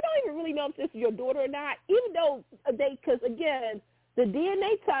 you don't even really know if this is your daughter or not, even though because again, the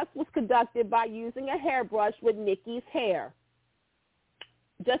DNA test was conducted by using a hairbrush with Nikki's hair.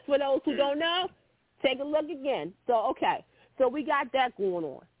 Just for those who don't know, take a look again. So, okay. So we got that going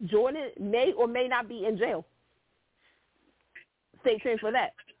on. Jordan may or may not be in jail. Stay tuned for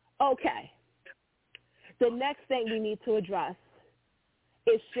that. Okay. The next thing we need to address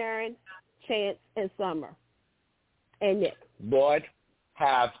is Sharon, Chance, and Summer, and Nick. Lord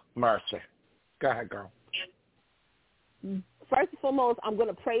have mercy. Go ahead, girl. First and foremost, I'm going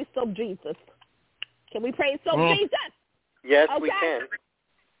to praise Soap Jesus. Can we praise Soap Jesus? Yes, okay? We can.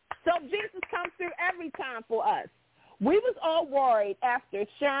 Soap Jesus comes through every time for us. We was all worried after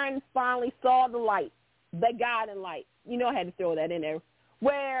Sharon finally saw the light, the guiding light. I had to throw that in there,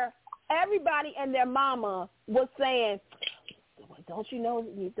 where everybody and their mama was saying, don't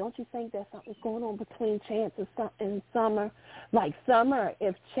you think that something's going on between Chance and Summer? Like, Summer,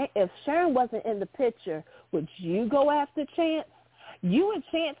 if Sharon wasn't in the picture, would you go after Chance? You and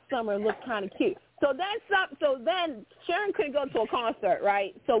Chance, Summer, look kind of cute. So then Sharon couldn't go to a concert,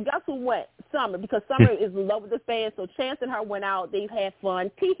 right? So guess who went? Summer, because Summer is in love with this band. So Chance and her went out. They've had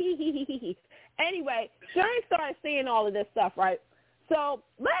fun. Anyway, Sharon started seeing all of this stuff, right? So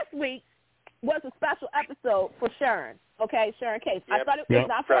last week was a special episode for Sharon, okay, Sharon Case. Yep. I thought it was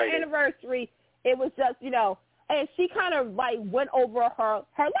not for her anniversary. It was just, and she kind of, went over her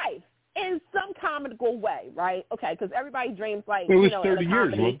life in some comical way, right? Okay, because everybody dreams, it was 30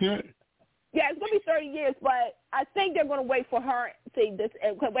 years, wasn't it? Yeah, it's going to be 30 years, but I think they're going to wait for her to see this.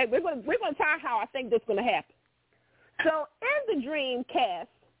 Wait, we're going to tell how I think this is going to happen. So in the dream cast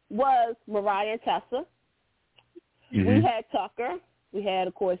was Mariah and Tessa. Mm-hmm. We had Tucker. We had,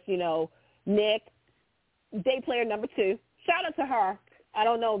 of course, Nick. Day player number 2. Shout out to her. I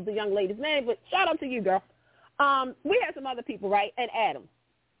don't know the young lady's name, but shout out to you, girl. We had some other people, right? And Adam.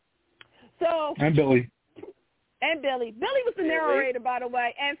 So and Billy. And Billy. Billy was the narrator, by the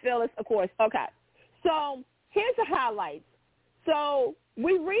way, and Phyllis, of course. Okay. So here's the highlights. So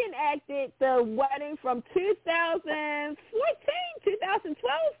we reenacted the wedding from 2014,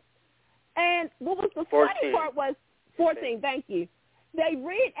 2012. And what was the funny part was 14, thank you. They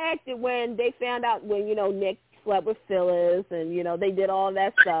reenacted when they found out when, Nick slept with Phyllis and, they did all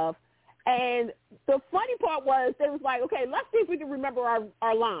that stuff. And the funny part was they was like, okay, let's see if we can remember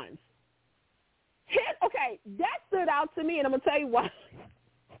our lines. Okay, that stood out to me, and I'm going to tell you why.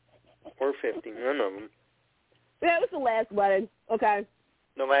 Or 50, none of them. Yeah, it was the last wedding, okay?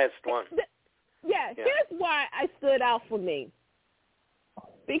 The last one. Here's why I stood out for me.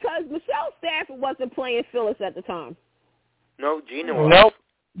 Because Michelle Stafford wasn't playing Phyllis at the time. No, Gina was. Nope.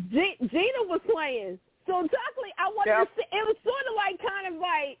 Gina was playing So technically, I wanted to see. It was sort of like, kind of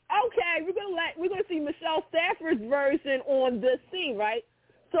like, okay, we're gonna see Michelle Stafford's version on this scene, right?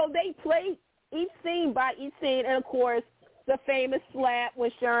 So they play each scene by each scene, and of course, the famous slap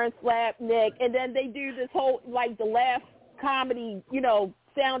when Sharon slapped Nick, and then they do this whole like the laugh comedy,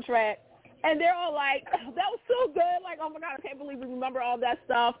 soundtrack, and they're all like, that was so good, like, oh my God, I can't believe we remember all that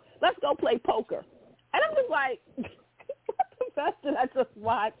stuff. Let's go play poker. And I'm just like, what the best did I just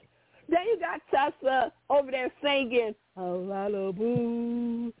watch? Then you got Tessa over there singing,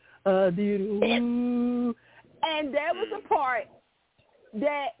 a-la-la-boo, a-dee-doo. And there was a part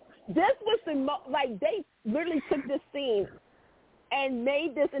that this was they literally took this scene and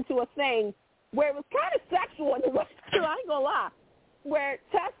made this into a thing where it was kind of sexual in the way, I ain't gonna lie, where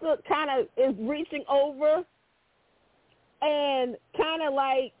Tessa kind of is reaching over and kind of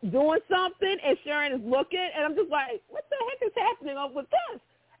like doing something, and Sharon is looking, and I'm just like, what the heck is happening with this?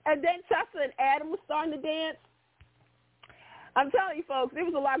 And then Tessa and Adam were starting to dance. I'm telling you, folks, there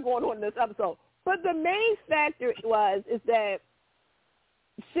was a lot going on in this episode. But the main factor is that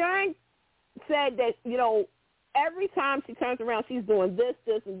Sharon said that, every time she turns around, she's doing this,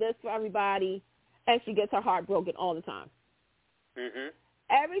 and this for everybody, and she gets her heart broken all the time. Mm-hmm.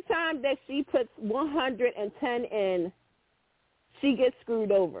 Every time that she puts 110 in, she gets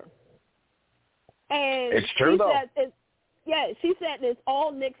screwed over. And it's true, though. She said it's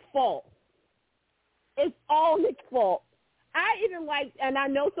all Nick's fault. It's all Nick's fault. I even and I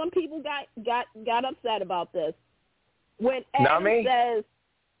know some people got upset about this. When Adam says,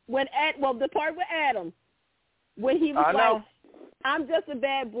 the part with Adam, when he was like, I'm just a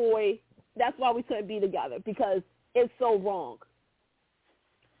bad boy, that's why we couldn't be together, because it's so wrong.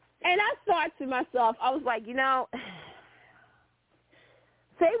 And I thought to myself, I was like, say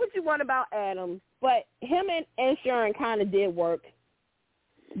what you want about Adam, but him and Sharon kind of did work.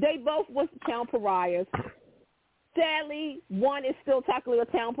 They both was town pariahs. Sadly, one is still technically a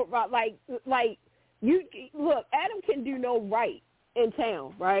town pariah. Look, Adam can do no right in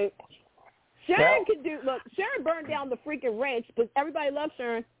town, right? Sharon Sharon burned down the freaking ranch, but everybody loves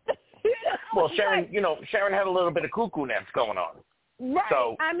Sharon. Well, Sharon, Sharon had a little bit of cuckoo-ness going on. Right.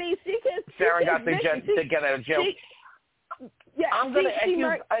 So I mean, Sharon got to get out of jail. I'm going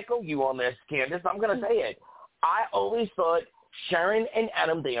to echo you on this, Candace. I'm going to say it. I always thought Sharon and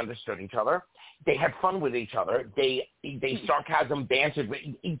Adam, they understood each other. They had fun with each other. They sarcasm, bantered.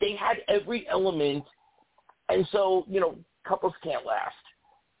 They had every element. And so, couples can't last.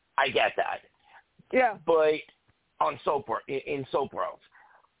 I get that. Yeah. But in soap worlds.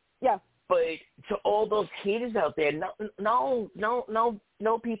 Yeah. But to all those haters out there, no,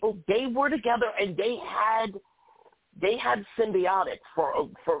 people, they were together and they had symbiotic for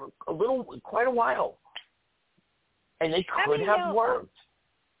quite a while, and they could have worked.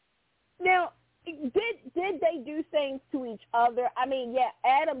 Now, did they do things to each other? I mean, yeah,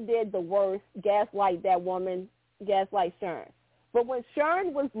 Adam did the worst, gaslight that woman, gaslight Sharon. But when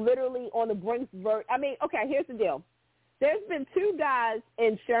Sharon was literally on the brink of here's the deal. There's been two guys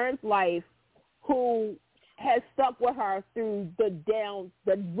in Sharon's life who has stuck with her through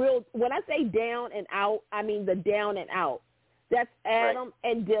when I say down and out, I mean the down and out. That's Adam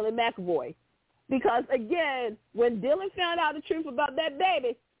and Dylan McAvoy. Because, again, when Dylan found out the truth about that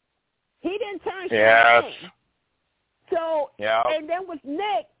baby, he didn't turn Sharon in. So, and then with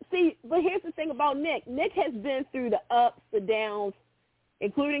Nick, but here's the thing about Nick. Nick has been through the ups, the downs,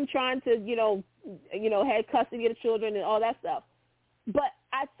 including trying to, had custody of the children and all that stuff. But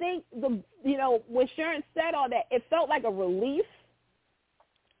I think when Sharon said all that, it felt like a relief.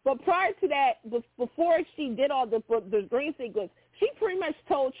 But prior to that, before she did all the dream sequence, she pretty much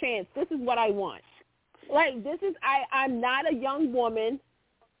told Chance, "This is what I want. Like, I'm not a young woman.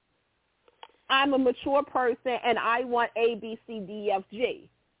 I'm a mature person, and I want A, B, C, D, E, F, G.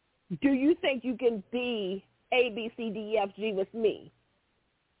 Do you think you can be A, B, C, D, E, F, G with me?"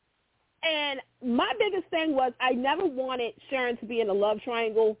 And my biggest thing was I never wanted Sharon to be in a love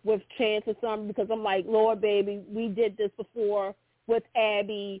triangle with Chance or something, because I'm like, Lord, baby, we did this before with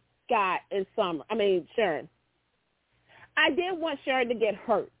Abby, Scott, and Sharon. I didn't want Sharon to get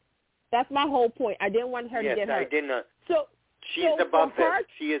hurt. That's my whole point. I didn't want her to get hurt. I did not. She's So above her, this.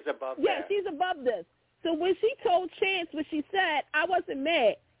 She is above that. Yeah, she's above this. So when she told Chance what she said, I wasn't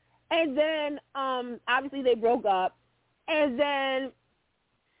mad. And then, obviously, they broke up. And then,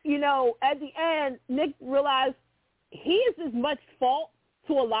 at the end, Nick realized he is as much fault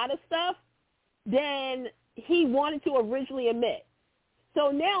to a lot of stuff than he wanted to originally admit. So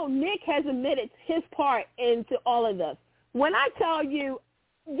now Nick has admitted his part into all of this. When I tell you,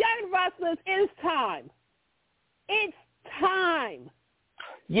 young wrestlers, it's time. It's time.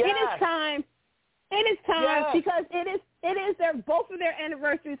 Yes. It is time It is time because it is their both of their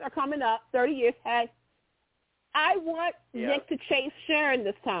anniversaries are coming up. 30 years. Hey, I want Nick to chase Sharon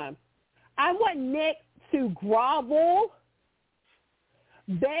this time. I want Nick to grovel,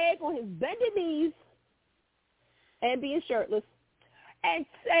 beg on his bended knees, and being shirtless, and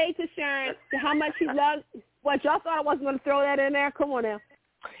say to Sharon how much he loves. What, y'all thought I wasn't going to throw that in there? Come on now.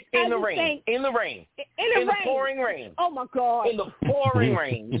 In the rain. In the pouring rain. Oh my God. In the pouring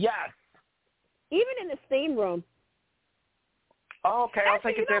rain. Yes. Even in the steam room. Oh, okay, I'll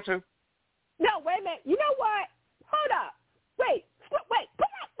take it there too. No, wait a minute. You know what? Hold up. Wait. Come on.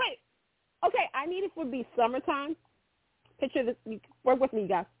 Wait. Okay, I need it to be summertime. Picture this. Work with me, you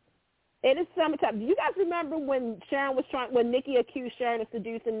guys. It is summertime. Do you guys remember when Nikki accused Sharon of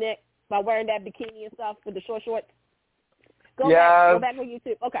seducing Nick by wearing that bikini and stuff with the short shorts? Go back on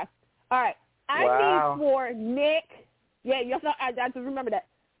YouTube. Okay. All right. I need for Nick. Yeah, I just remember that.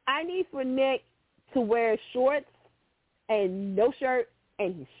 I need for Nick to wear shorts and no shirt,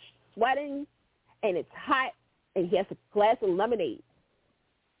 and he's sweating, and it's hot, and he has a glass of lemonade.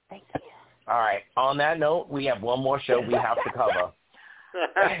 Thank you. All right. On that note, we have one more show we have to cover.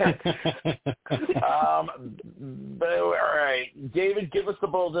 But, all right. David, give us the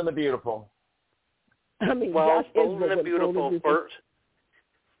Bold and the Beautiful. I mean, Bold and the Beautiful first.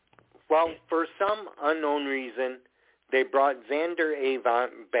 Well, for some unknown reason, they brought Xander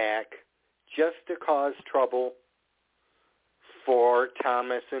Avant back just to cause trouble for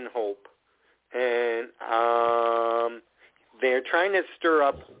Thomas and Hope. And they're trying to stir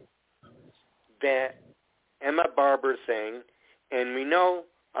up that Emma Barber thing. And we know,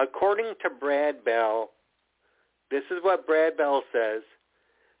 according to Brad Bell, this is what Brad Bell says,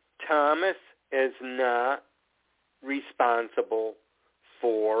 Thomas is not responsible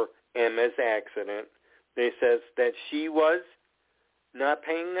for Emma's accident. They says that she was not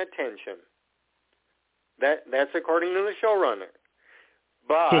paying attention. That's according to the showrunner.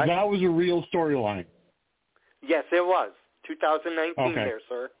 But so that was a real storyline. Yes, it was. 2019 there,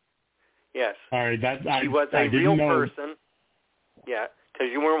 sir. Yes. All right. She was a real person. Yeah, because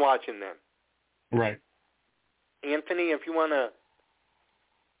you weren't watching them. Right. Anthony, if you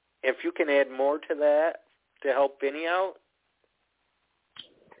can add more to that to help Vinny out.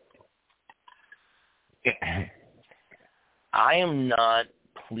 I am not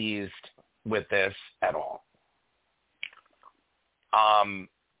pleased with this at all.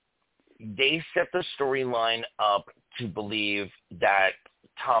 They set the storyline up to believe that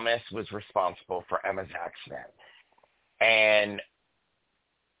Thomas was responsible for Emma's accident. And,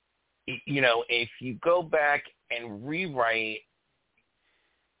 you know, if you go back and rewrite,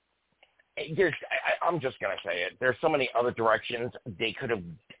 I'm just going to say it. There's so many other directions they could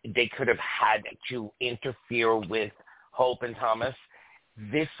have had to interfere with Hope and Thomas.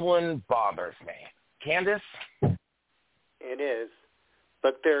 This one bothers me. Candace? It is.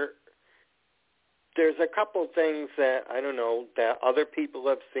 But there's a couple things that, I don't know, that other people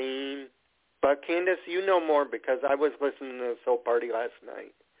have seen. But Candace, you know more because I was listening to the soap party last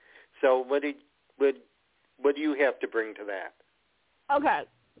night. So what do you have to bring to that? Okay.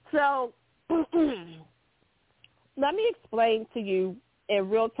 So let me explain to you in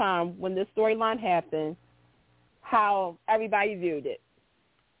real time when this storyline happened how everybody viewed it.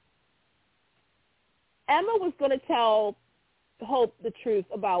 Emma was going to tell Hope the truth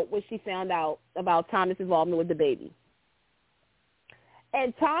about what she found out about Thomas' involvement with the baby.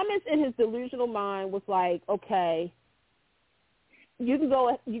 And Thomas, in his delusional mind, was like, okay, you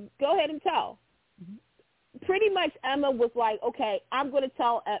go ahead and tell. Pretty much Emma was like, okay, I'm going to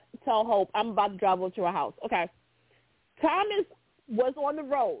tell Hope I'm about to drive over to her house. Okay. Thomas was on the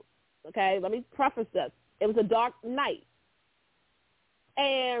road. Okay, let me preface this. It was a dark night.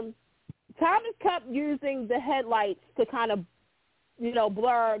 And Thomas kept using the headlights to kind of,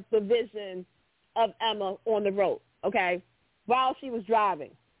 blur the vision of Emma on the road, okay, while she was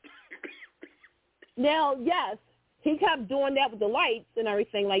driving. Now, yes, he kept doing that with the lights and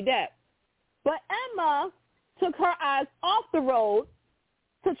everything like that. But Emma took her eyes off the road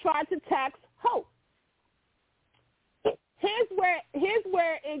to try to text Hope. Here's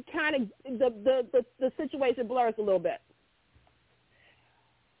where it kind of the situation blurs a little bit.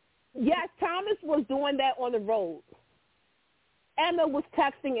 Yes, Thomas was doing that on the road. Emma was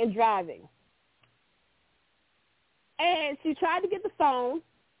texting and driving. And she tried to get the phone,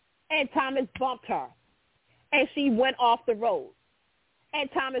 and Thomas bumped her. And she went off the road.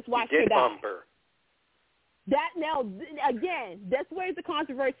 And Thomas watched her die. Bump her. That now, again, that's where the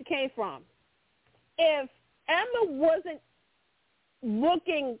controversy came from. If Emma wasn't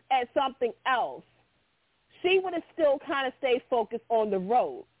looking at something else, she would have still kind of stayed focused on the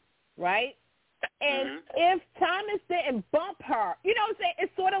road, right? And if Thomas didn't bump her, you know what I'm saying?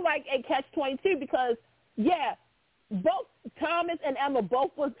 It's sort of like a catch-22 because, yeah, both Thomas and Emma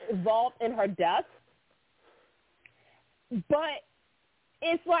both was involved in her death. But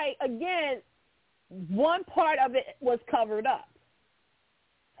it's like, again, one part of it was covered up.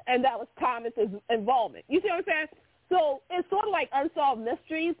 And that was Thomas's involvement. You see what I'm saying? So it's sort of like Unsolved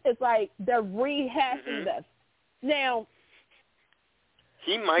Mysteries. It's like they're rehashing this. Now,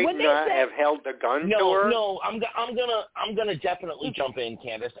 he might not have held the gun to her. No, I'm gonna definitely jump in,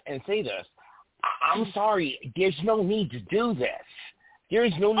 Candace, and say this. I'm sorry. There's no need to do this. There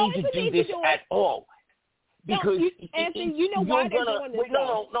is no need to do this at all. Because Anthony, you know why they're doing this?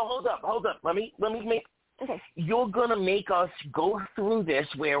 No, hold up. Let me make. Okay. You're gonna make us go through this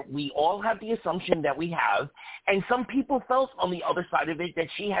where we all have the assumption that we have, and some people felt on the other side of it that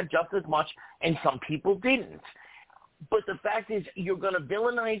she had just as much, and some people didn't. But the fact is, you're going to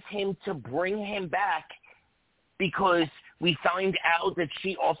villainize him to bring him back because we find out that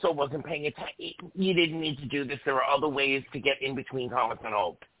she also wasn't paying attention. You didn't need to do this. There are other ways to get in between Thomas and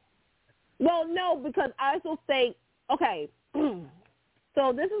Hope. Well, no, because I also think, okay,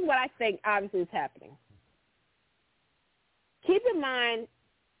 so this is what I think obviously is happening. Keep in mind,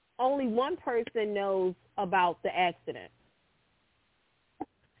 only one person knows about the accident.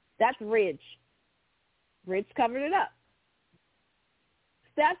 That's Ridge. Ridge covered it up.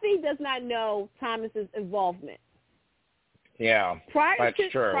 Steffi does not know Thomas's involvement. Yeah, that's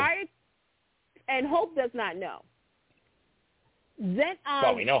true. And Hope does not know. Then,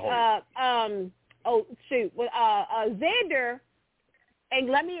 we know Hope. Xander, and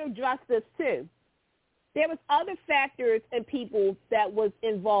let me address this too. There was other factors and people that was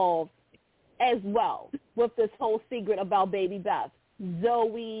involved as well with this whole secret about baby Beth.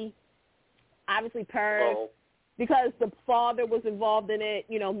 Zoe, obviously Paris, because the father was involved in it,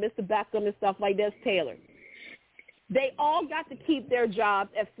 you know, Mr. Beckham and stuff like this, Taylor. They all got to keep their jobs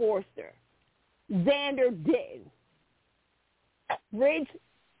at Forrester. Xander didn't. Ridge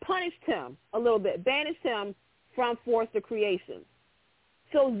punished him a little bit, banished him from Forrester Creations.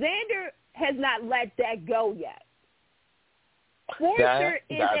 So Xander has not let that go yet. Forrester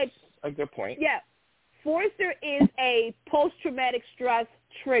that's a good point. Yeah. Forrester is a post-traumatic stress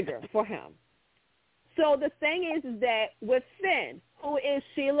trigger for him. So the thing is that with Finn, who is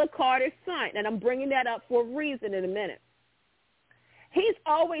Sheila Carter's son, and I'm bringing that up for a reason in a minute, he's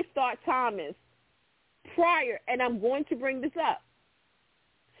always thought Thomas prior, and I'm going to bring this up.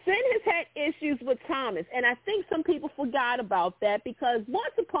 Finn has had issues with Thomas, and I think some people forgot about that because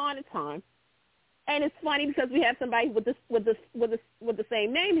once upon a time, and it's funny because we have somebody with the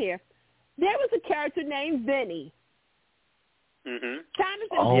same name here, there was a character named Vinny. Thomas'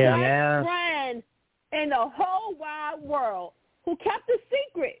 best friend in the whole wide world who kept a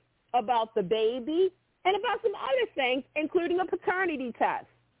secret about the baby and about some other things, including a paternity test,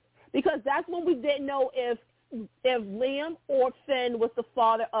 because that's when we didn't know if Liam or Finn was the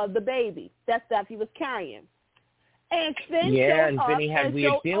father of the baby that he was carrying. And Finn showed up. Vinny had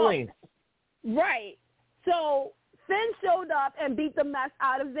weird feelings. Right. So Finn showed up and beat the mess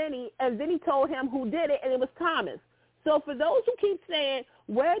out of Vinny, and Vinny told him who did it, and it was Thomas. So for those who keep saying,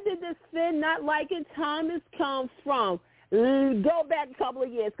 where did this Finn not liking Thomas come from? Go back a couple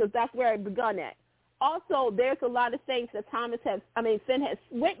of years because that's where it begun at. Also, there's a lot of things that Finn has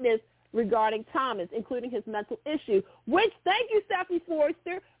witnessed regarding Thomas, including his mental issue, which, thank you, Stephanie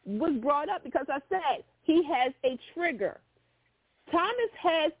Forrester, was brought up because I said he has a trigger. Thomas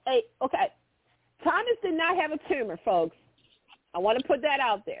did not have a tumor, folks. I want to put that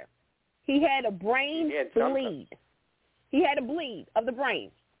out there. He had a brain bleed. He had a bleed of the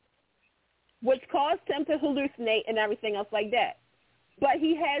brain, which caused him to hallucinate and everything else like that. But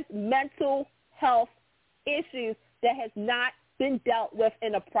he has mental health issues that has not been dealt with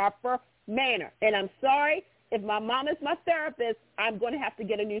in a proper manner. And I'm sorry, if my mom is my therapist, I'm going to have to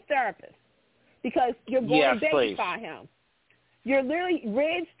get a new therapist because you're going to babyfy him. You're literally,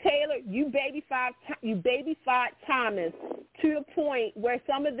 Ridge, Taylor, you babyfied Thomas to the point where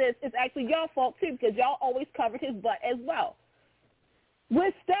some of this is actually your fault too because y'all always covered his butt as well.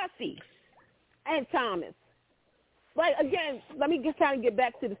 With Steffi and Thomas. Like, again, let me just kind of get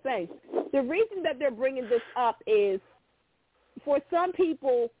back to the thing. The reason that they're bringing this up is for some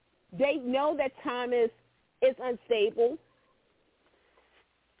people, they know that Thomas is unstable.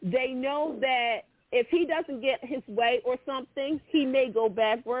 They know that if he doesn't get his way or something, he may go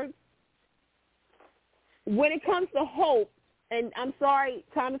backwards. When it comes to Hope, and I'm sorry,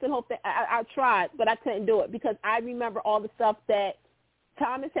 Thomas and Hope, I tried, but I couldn't do it because I remember all the stuff that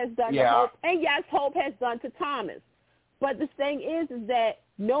Thomas has done to Hope, and yes, Hope has done to Thomas. But the thing is that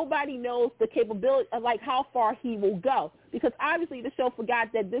nobody knows the capability of, like, how far he will go. Because obviously the show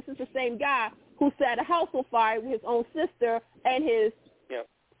forgot that this is the same guy who set a house on fire with his own sister and his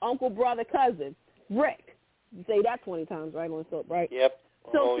uncle, brother, cousin, Rick. You say that 20 times, right, on soap, right? Yep.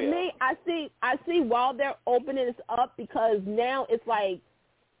 So to me, I see while they're opening this up, because now it's like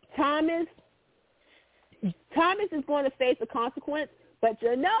Thomas is going to face a consequence, but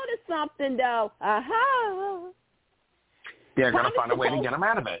you notice something, though. They're going to find a way to get him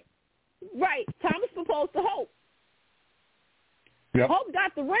out of it. Right. Thomas proposed to Hope. Yep. Hope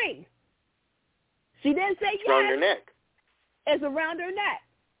got the ring. She didn't say yes. Around her neck. It's around her neck.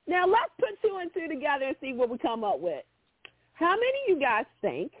 Now, let's put 2 and 2 together and see what we come up with. How many of you guys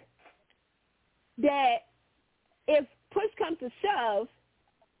think that if push comes to shove,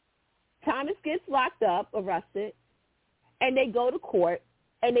 Thomas gets locked up, arrested, and they go to court,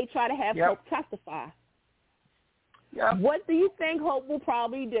 and they try to have Hope testify? Yep. What do you think Hope will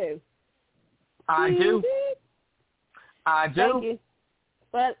probably do? I do. Thank you.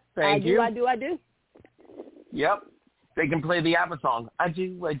 But I do. Yep. They can play the ABBA song. I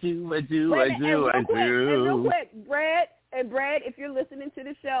do. And real quick, Brad, if you're listening to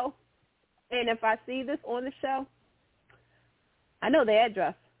the show, and if I see this on the show, I know the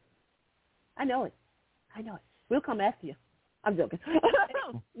address. I know it. We'll come after you. I'm joking.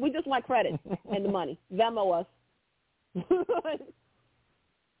 We just want credit and the money. Venmo us.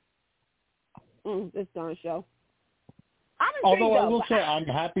 This darn show. Although I will say I'm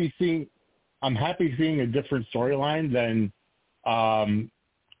happy seeing a different storyline than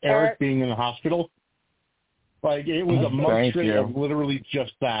Eric being in the hospital. Like, it was a month straight of literally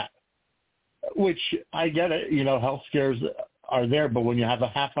just that. Which, I get it, health scares are there, but when you have a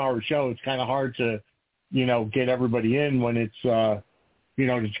half-hour show, it's kind of hard to, get everybody in when it's,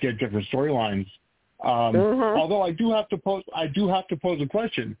 just get different storylines. Although I do have to pose a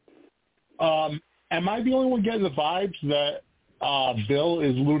question. Am I the only one getting the vibes that Bill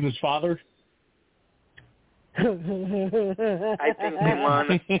is Luna's father? I think they want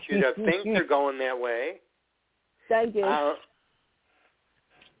you to think they're going that way. Thank you. I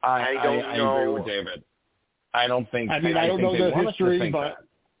don't know. I agree with David. I don't think. I don't know the history, but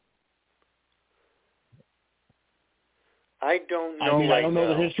I don't know. I don't know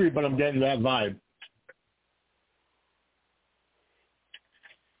the history, but I'm getting that vibe.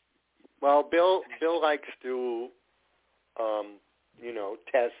 Well, Bill likes to,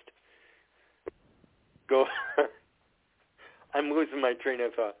 test. Go. I'm losing my train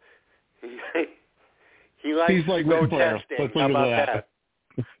of thought. He likes to go testing. How about that?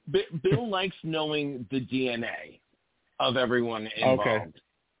 Bill likes knowing the DNA of everyone involved. Okay.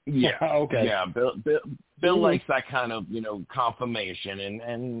 Yeah. Okay. Yeah. Bill likes that kind of confirmation,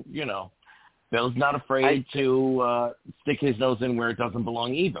 and Bill's not afraid to stick his nose in where it doesn't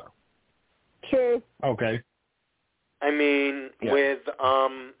belong either. True. Okay. I mean, with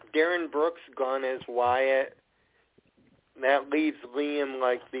Darren Brooks gone as Wyatt, that leaves Liam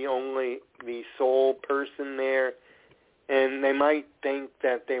like the sole person there, and they might think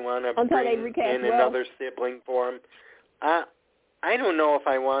that they want to bring in another sibling for him. I don't know if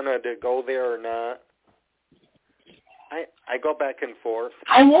I wanted to go there or not. I go back and forth.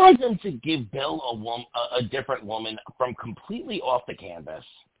 I want them to give Bill a different woman from completely off the canvas.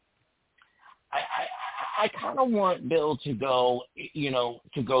 I kind of want Bill to go,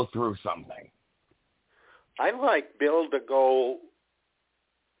 to go through something. I'd like Bill to go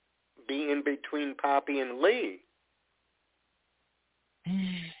be in between Poppy and Lee.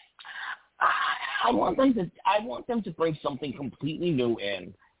 I want them to bring something completely new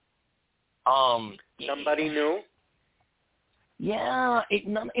in. Somebody new? Yeah,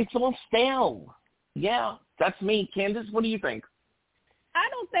 it's all stale. Yeah, that's me. Candace, what do you think? I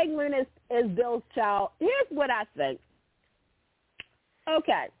don't think Luna is Bill's child. Here's what I think.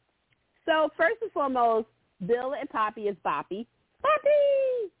 Okay. So first and foremost, Bill and Poppy is Boppy.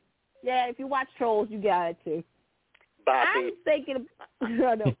 Boppy! Yeah, if you watch Trolls, you got it too. Boppy. I'm thinking,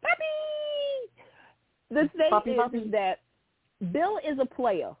 Boppy! The thing is that Bill is a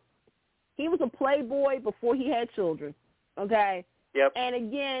player. He was a playboy before he had children, okay? Yep. And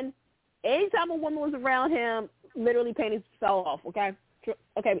again, anytime a woman was around him, literally panties fell off, okay?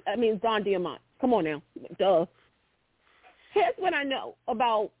 Okay, I mean, Don Diamont. Come on now. Duh. Here's what I know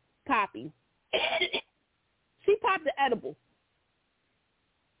about Poppy. She popped the edible.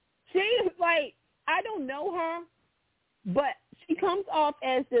 She's like, I don't know her, but she comes off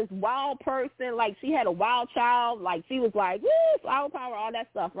as this wild person, like she had a wild child, like she was like, woo, flower power, all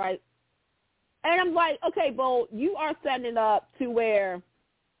that stuff, right? And I'm like, okay, Bo, you are setting it up to where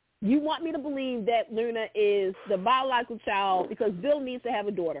you want me to believe that Luna is the biological child because Bill needs to have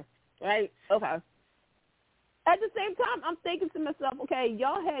a daughter, right? Okay. At the same time, I'm thinking to myself, okay,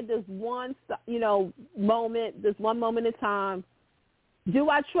 y'all had this one, moment, this one moment in time. Do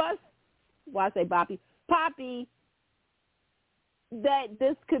I trust, well, I say Poppy, that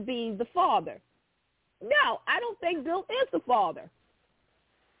this could be the father? No, I don't think Bill is the father.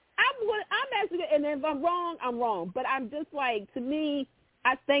 I'm asking, and if I'm wrong, I'm wrong. But I'm just like, to me,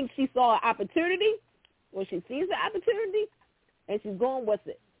 I think she saw an opportunity, or she sees the opportunity, and she's going with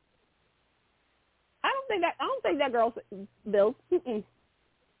it. I don't think that girl's Bill. Mm-mm.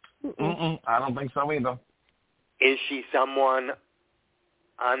 Mm-mm. I don't think so either. Is she someone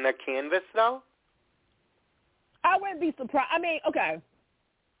on the canvas, though? I wouldn't be surprised. I mean, okay.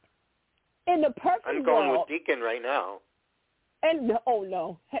 In the perfect world, I'm going with Deacon right now. And oh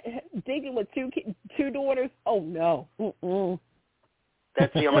no, Deacon with two daughters. Oh no. Mm-mm.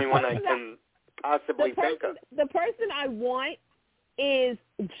 That's the only one I can possibly think of. The person I want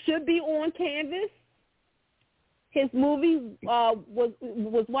should be on canvas. His movie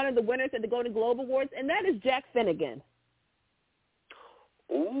was one of the winners at the Golden Globe Awards, and that is Jack Finnegan.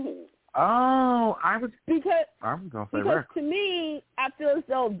 Ooh. Oh, I was going to say Rick. To me, I feel as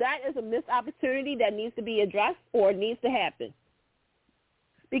though that is a missed opportunity that needs to be addressed or needs to happen.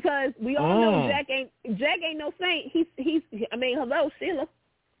 Because we all know Jack ain't no saint. He's hello, Sheila.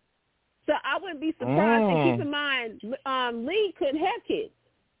 So I wouldn't be surprised. And keep in mind, Lee couldn't have kids.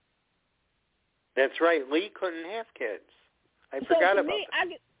 That's right. Lee couldn't have kids. I forgot about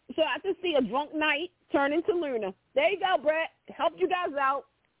that. So I just see a drunk night turn into Luna. There you go, Brett. Helped you guys out.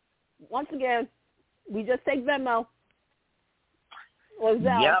 Once again, we just take Venmo. Or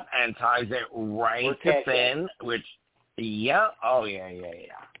Zelle. Yep, and ties it right to Finn, which, yeah. Oh, yeah.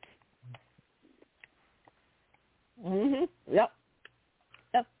 Mm-hmm. Yep.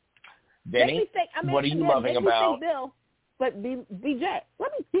 Benny, what are you loving about... Bill, but be Jack.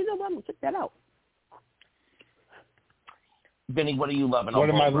 Let me check that out. Benny, what are you loving right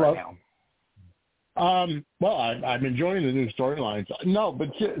now? Well, I'm enjoying the new storylines. No, but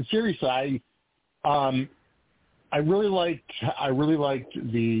seriously, I really liked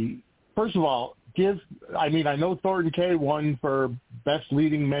the. First of all, I know Thornton K won for best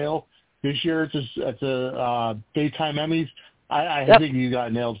leading male this year. It's a daytime Emmys. I think you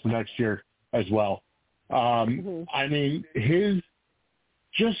got nailed for next year as well. I mean,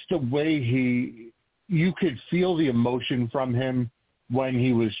 just the way you could feel the emotion from him when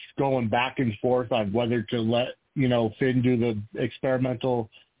he was going back and forth on whether to let, Finn do the experimental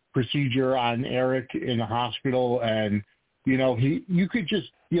procedure on Eric in the hospital. And, you could just,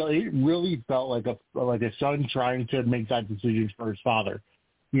 it really felt like a son trying to make that decision for his father.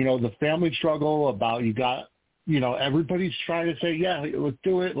 The family struggle about everybody's trying to say, yeah, let's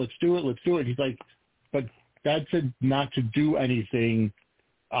do it. He's like, but Dad said not to do anything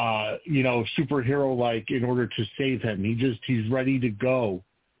superhero-like in order to save him. He's ready to go.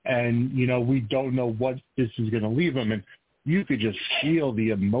 And, we don't know what this is going to leave him. And you could just feel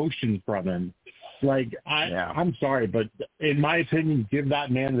the emotion from him. Like, I'm sorry, but in my opinion, give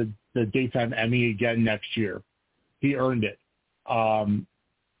that man the daytime Emmy again next year. He earned it. I'm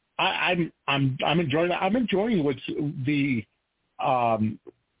enjoying that. I'm enjoying what's the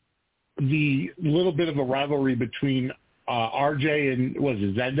little bit of a rivalry between RJ and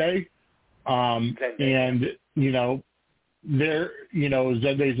Zende. And,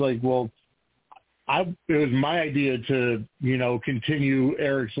 Zende's like, well, it was my idea to, continue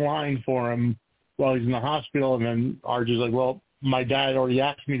Eric's line for him while he's in the hospital. And then RJ's like, well, my dad already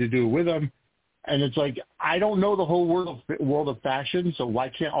asked me to do it with him. And it's like, I don't know the whole world of fashion, so why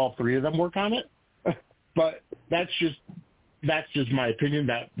can't all three of them work on it? But that's just my opinion.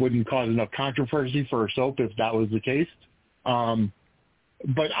 That wouldn't cause enough controversy for a soap if that was the case.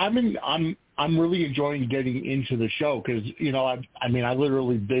 But I'm really enjoying getting into the show because I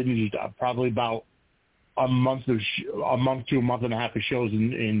literally binged probably about a month to a month and a half of shows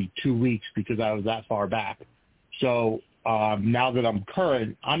in 2 weeks because I was that far back. So now that I'm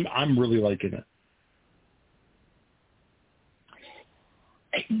current, I'm really liking it.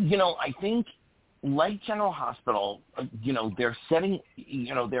 I think like General Hospital, they're setting,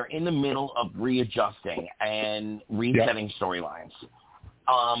 they're in the middle of readjusting and resetting storylines.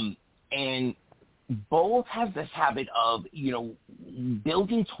 And both have this habit of,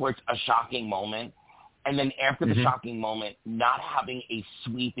 building towards a shocking moment and then after the shocking moment, not having a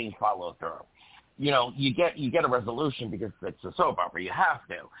sweeping follow through. You get a resolution because it's a soap opera, you have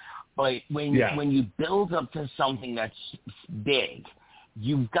to. But when you build up to something that's big,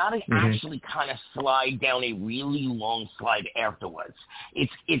 you've got to actually kind of slide down a really long slide afterwards.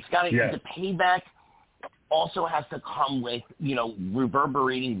 It's got to the payback also has to come with,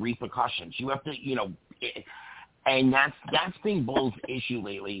 reverberating repercussions. You have to, and that's been Bull's issue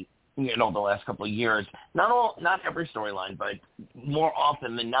lately, the last couple of years. Not every storyline, but more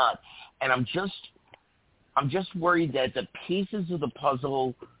often than not. And I'm just worried that the pieces of the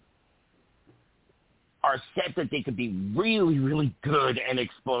puzzle are set that they could be really, really good and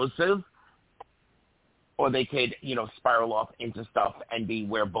explosive, or they could, spiral off into stuff and be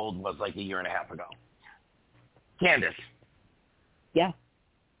where Bold was like a year and a half ago. Candace. Yeah.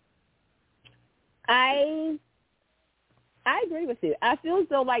 I agree with you. I feel as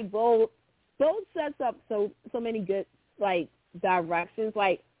though like Bold sets up so many good like directions.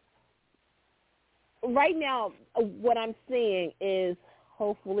 Like right now, what I'm seeing is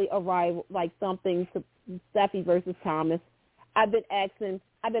hopefully a rival, like something to Steffi versus Thomas. I've been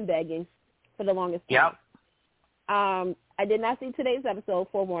begging for the longest time. Yep. I did not see today's episode,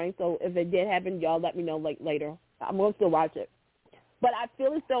 forewarning, so if it did happen, y'all let me know like later. I'm going to still watch it. But I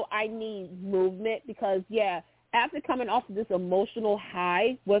feel as though I need movement because, after coming off of this emotional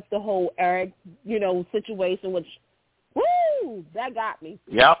high with the whole Eric, situation, which, woo, that got me.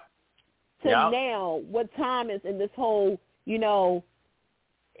 Yep. Now with Thomas and this whole,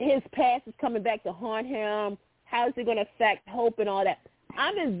 his past is coming back to haunt him. How is it going to affect Hope and all that?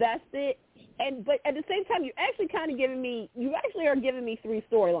 I'm invested, but at the same time, you actually are giving me 3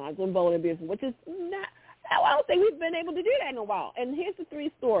 storylines on Bold and Beautiful, which is not. I don't think we've been able to do that in a while. And here's the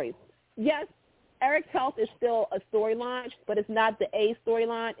 3 stories. Yes, Eric's health is still a storyline, but it's not the A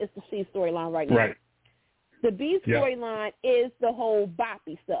storyline. It's the C storyline right now. Right. The B storyline is the whole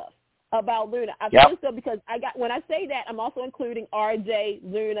Boppy stuff about Luna. I feel so because when I say that, I'm also including RJ,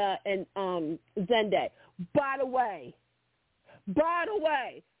 Luna, and Zende. By the way, the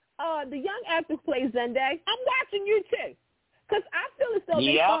young actor who plays Zende, I'm watching you too. Because I feel as though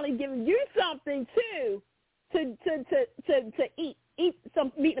they're finally giving you something too to eat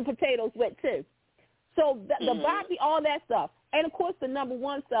some meat and potatoes with too. So the Boppy, all that stuff. And of course the number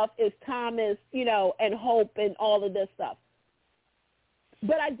one stuff is Thomas, and Hope and all of this stuff.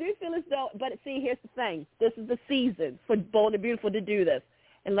 But I do feel as though, but see, here's the thing. This is the season for Bold and Beautiful to do this.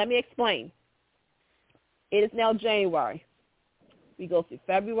 And let me explain. It is now January. We go through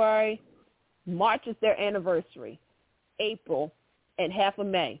February. March is their anniversary. April, and half of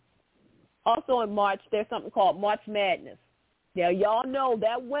May. Also in March, there's something called March Madness. Now, y'all know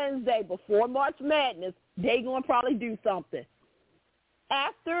that Wednesday before March Madness, they're going to probably do something.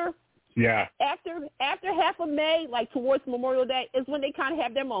 After half of May, like towards Memorial Day, is when they kind of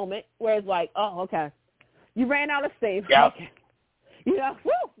have their moment where it's like, oh, okay. You ran out of steam. Yeah. Okay.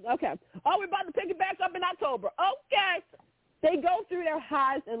 Okay. Oh, we're about to pick it back up in October. Okay. They go through their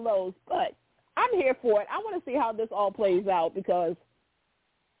highs and lows, but I'm here for it. I want to see how this all plays out because,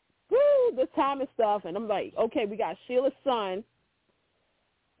 the Thomas stuff, and I'm like, okay, we got Sheila's son,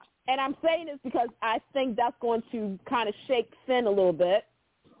 and I'm saying this because I think that's going to kind of shake Finn a little bit.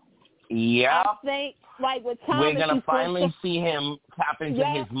 Yeah. I think, like with Thomas, we're going to finally see him tap into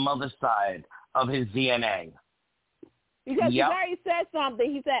his mother's side of his DNA. Because he already said something.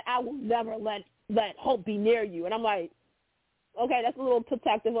 He said, I will never let Hope be near you. And I'm like, okay, that's a little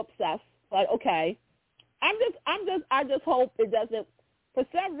protective, obsessed. Like, okay. I just hope it doesn't, for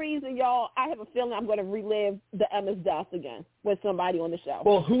some reason, y'all, I have a feeling I'm going to relive the Emma's death again with somebody on the show.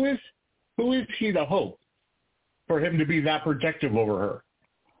 Well, who is he to Hope for him to be that protective over her?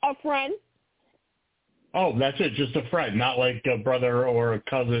 A friend. Oh, that's it, just a friend, not like a brother or a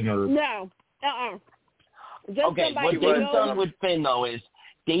cousin or... No. Just okay, what they've done with Finn, though, is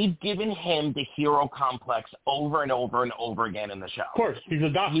they've given him the hero complex over and over and over again in the show. Of course, he's a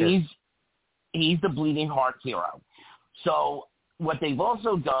doctor. He's the bleeding heart hero. So what they've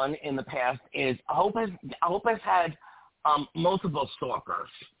also done in the past is Hope has had multiple stalkers,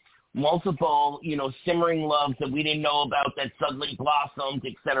 multiple, simmering loves that we didn't know about that suddenly blossomed,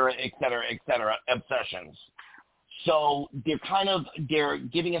 et cetera, obsessions. So they're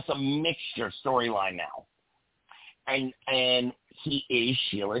giving us a mixture storyline now. And he is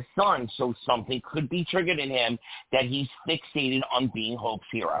Sheila's son, so something could be triggered in him that he's fixated on being Hope's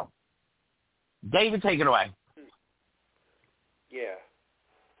hero. David, take it away. Yeah,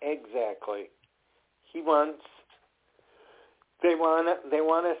 exactly. They want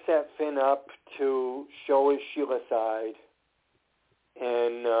to set Finn up to show his Sheila side,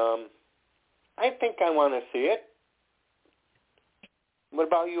 and I think I want to see it. What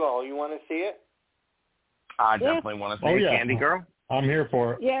about you all? You want to see it? I definitely want to see it, Candy Girl. I'm here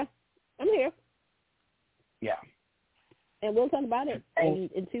for it. Yeah, I'm here. Yeah. And we'll talk about it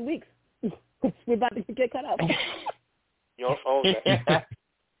in 2 weeks. We're about to get cut off. Okay.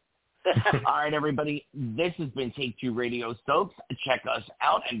 All right, everybody. This has been Take Two Radio Soaps. Check us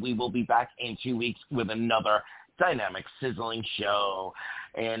out, and we will be back in 2 weeks with another dynamic, sizzling show.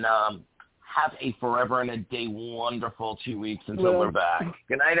 And have a forever and a day wonderful 2 weeks until we're back.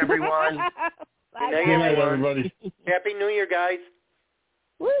 Good night, everyone. Good night, everybody. Happy New Year, guys.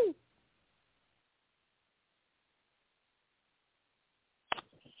 Woo.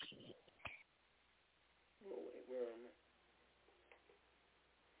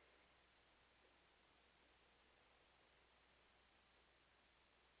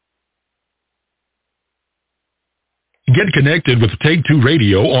 Get connected with Take Two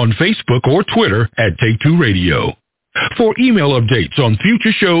Radio on Facebook or Twitter at Take Two Radio. For email updates on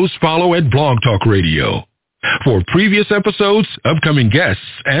future shows, follow at Blog Talk Radio. For previous episodes, upcoming guests,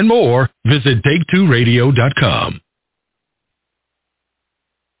 and more, visit Take2Radio.com.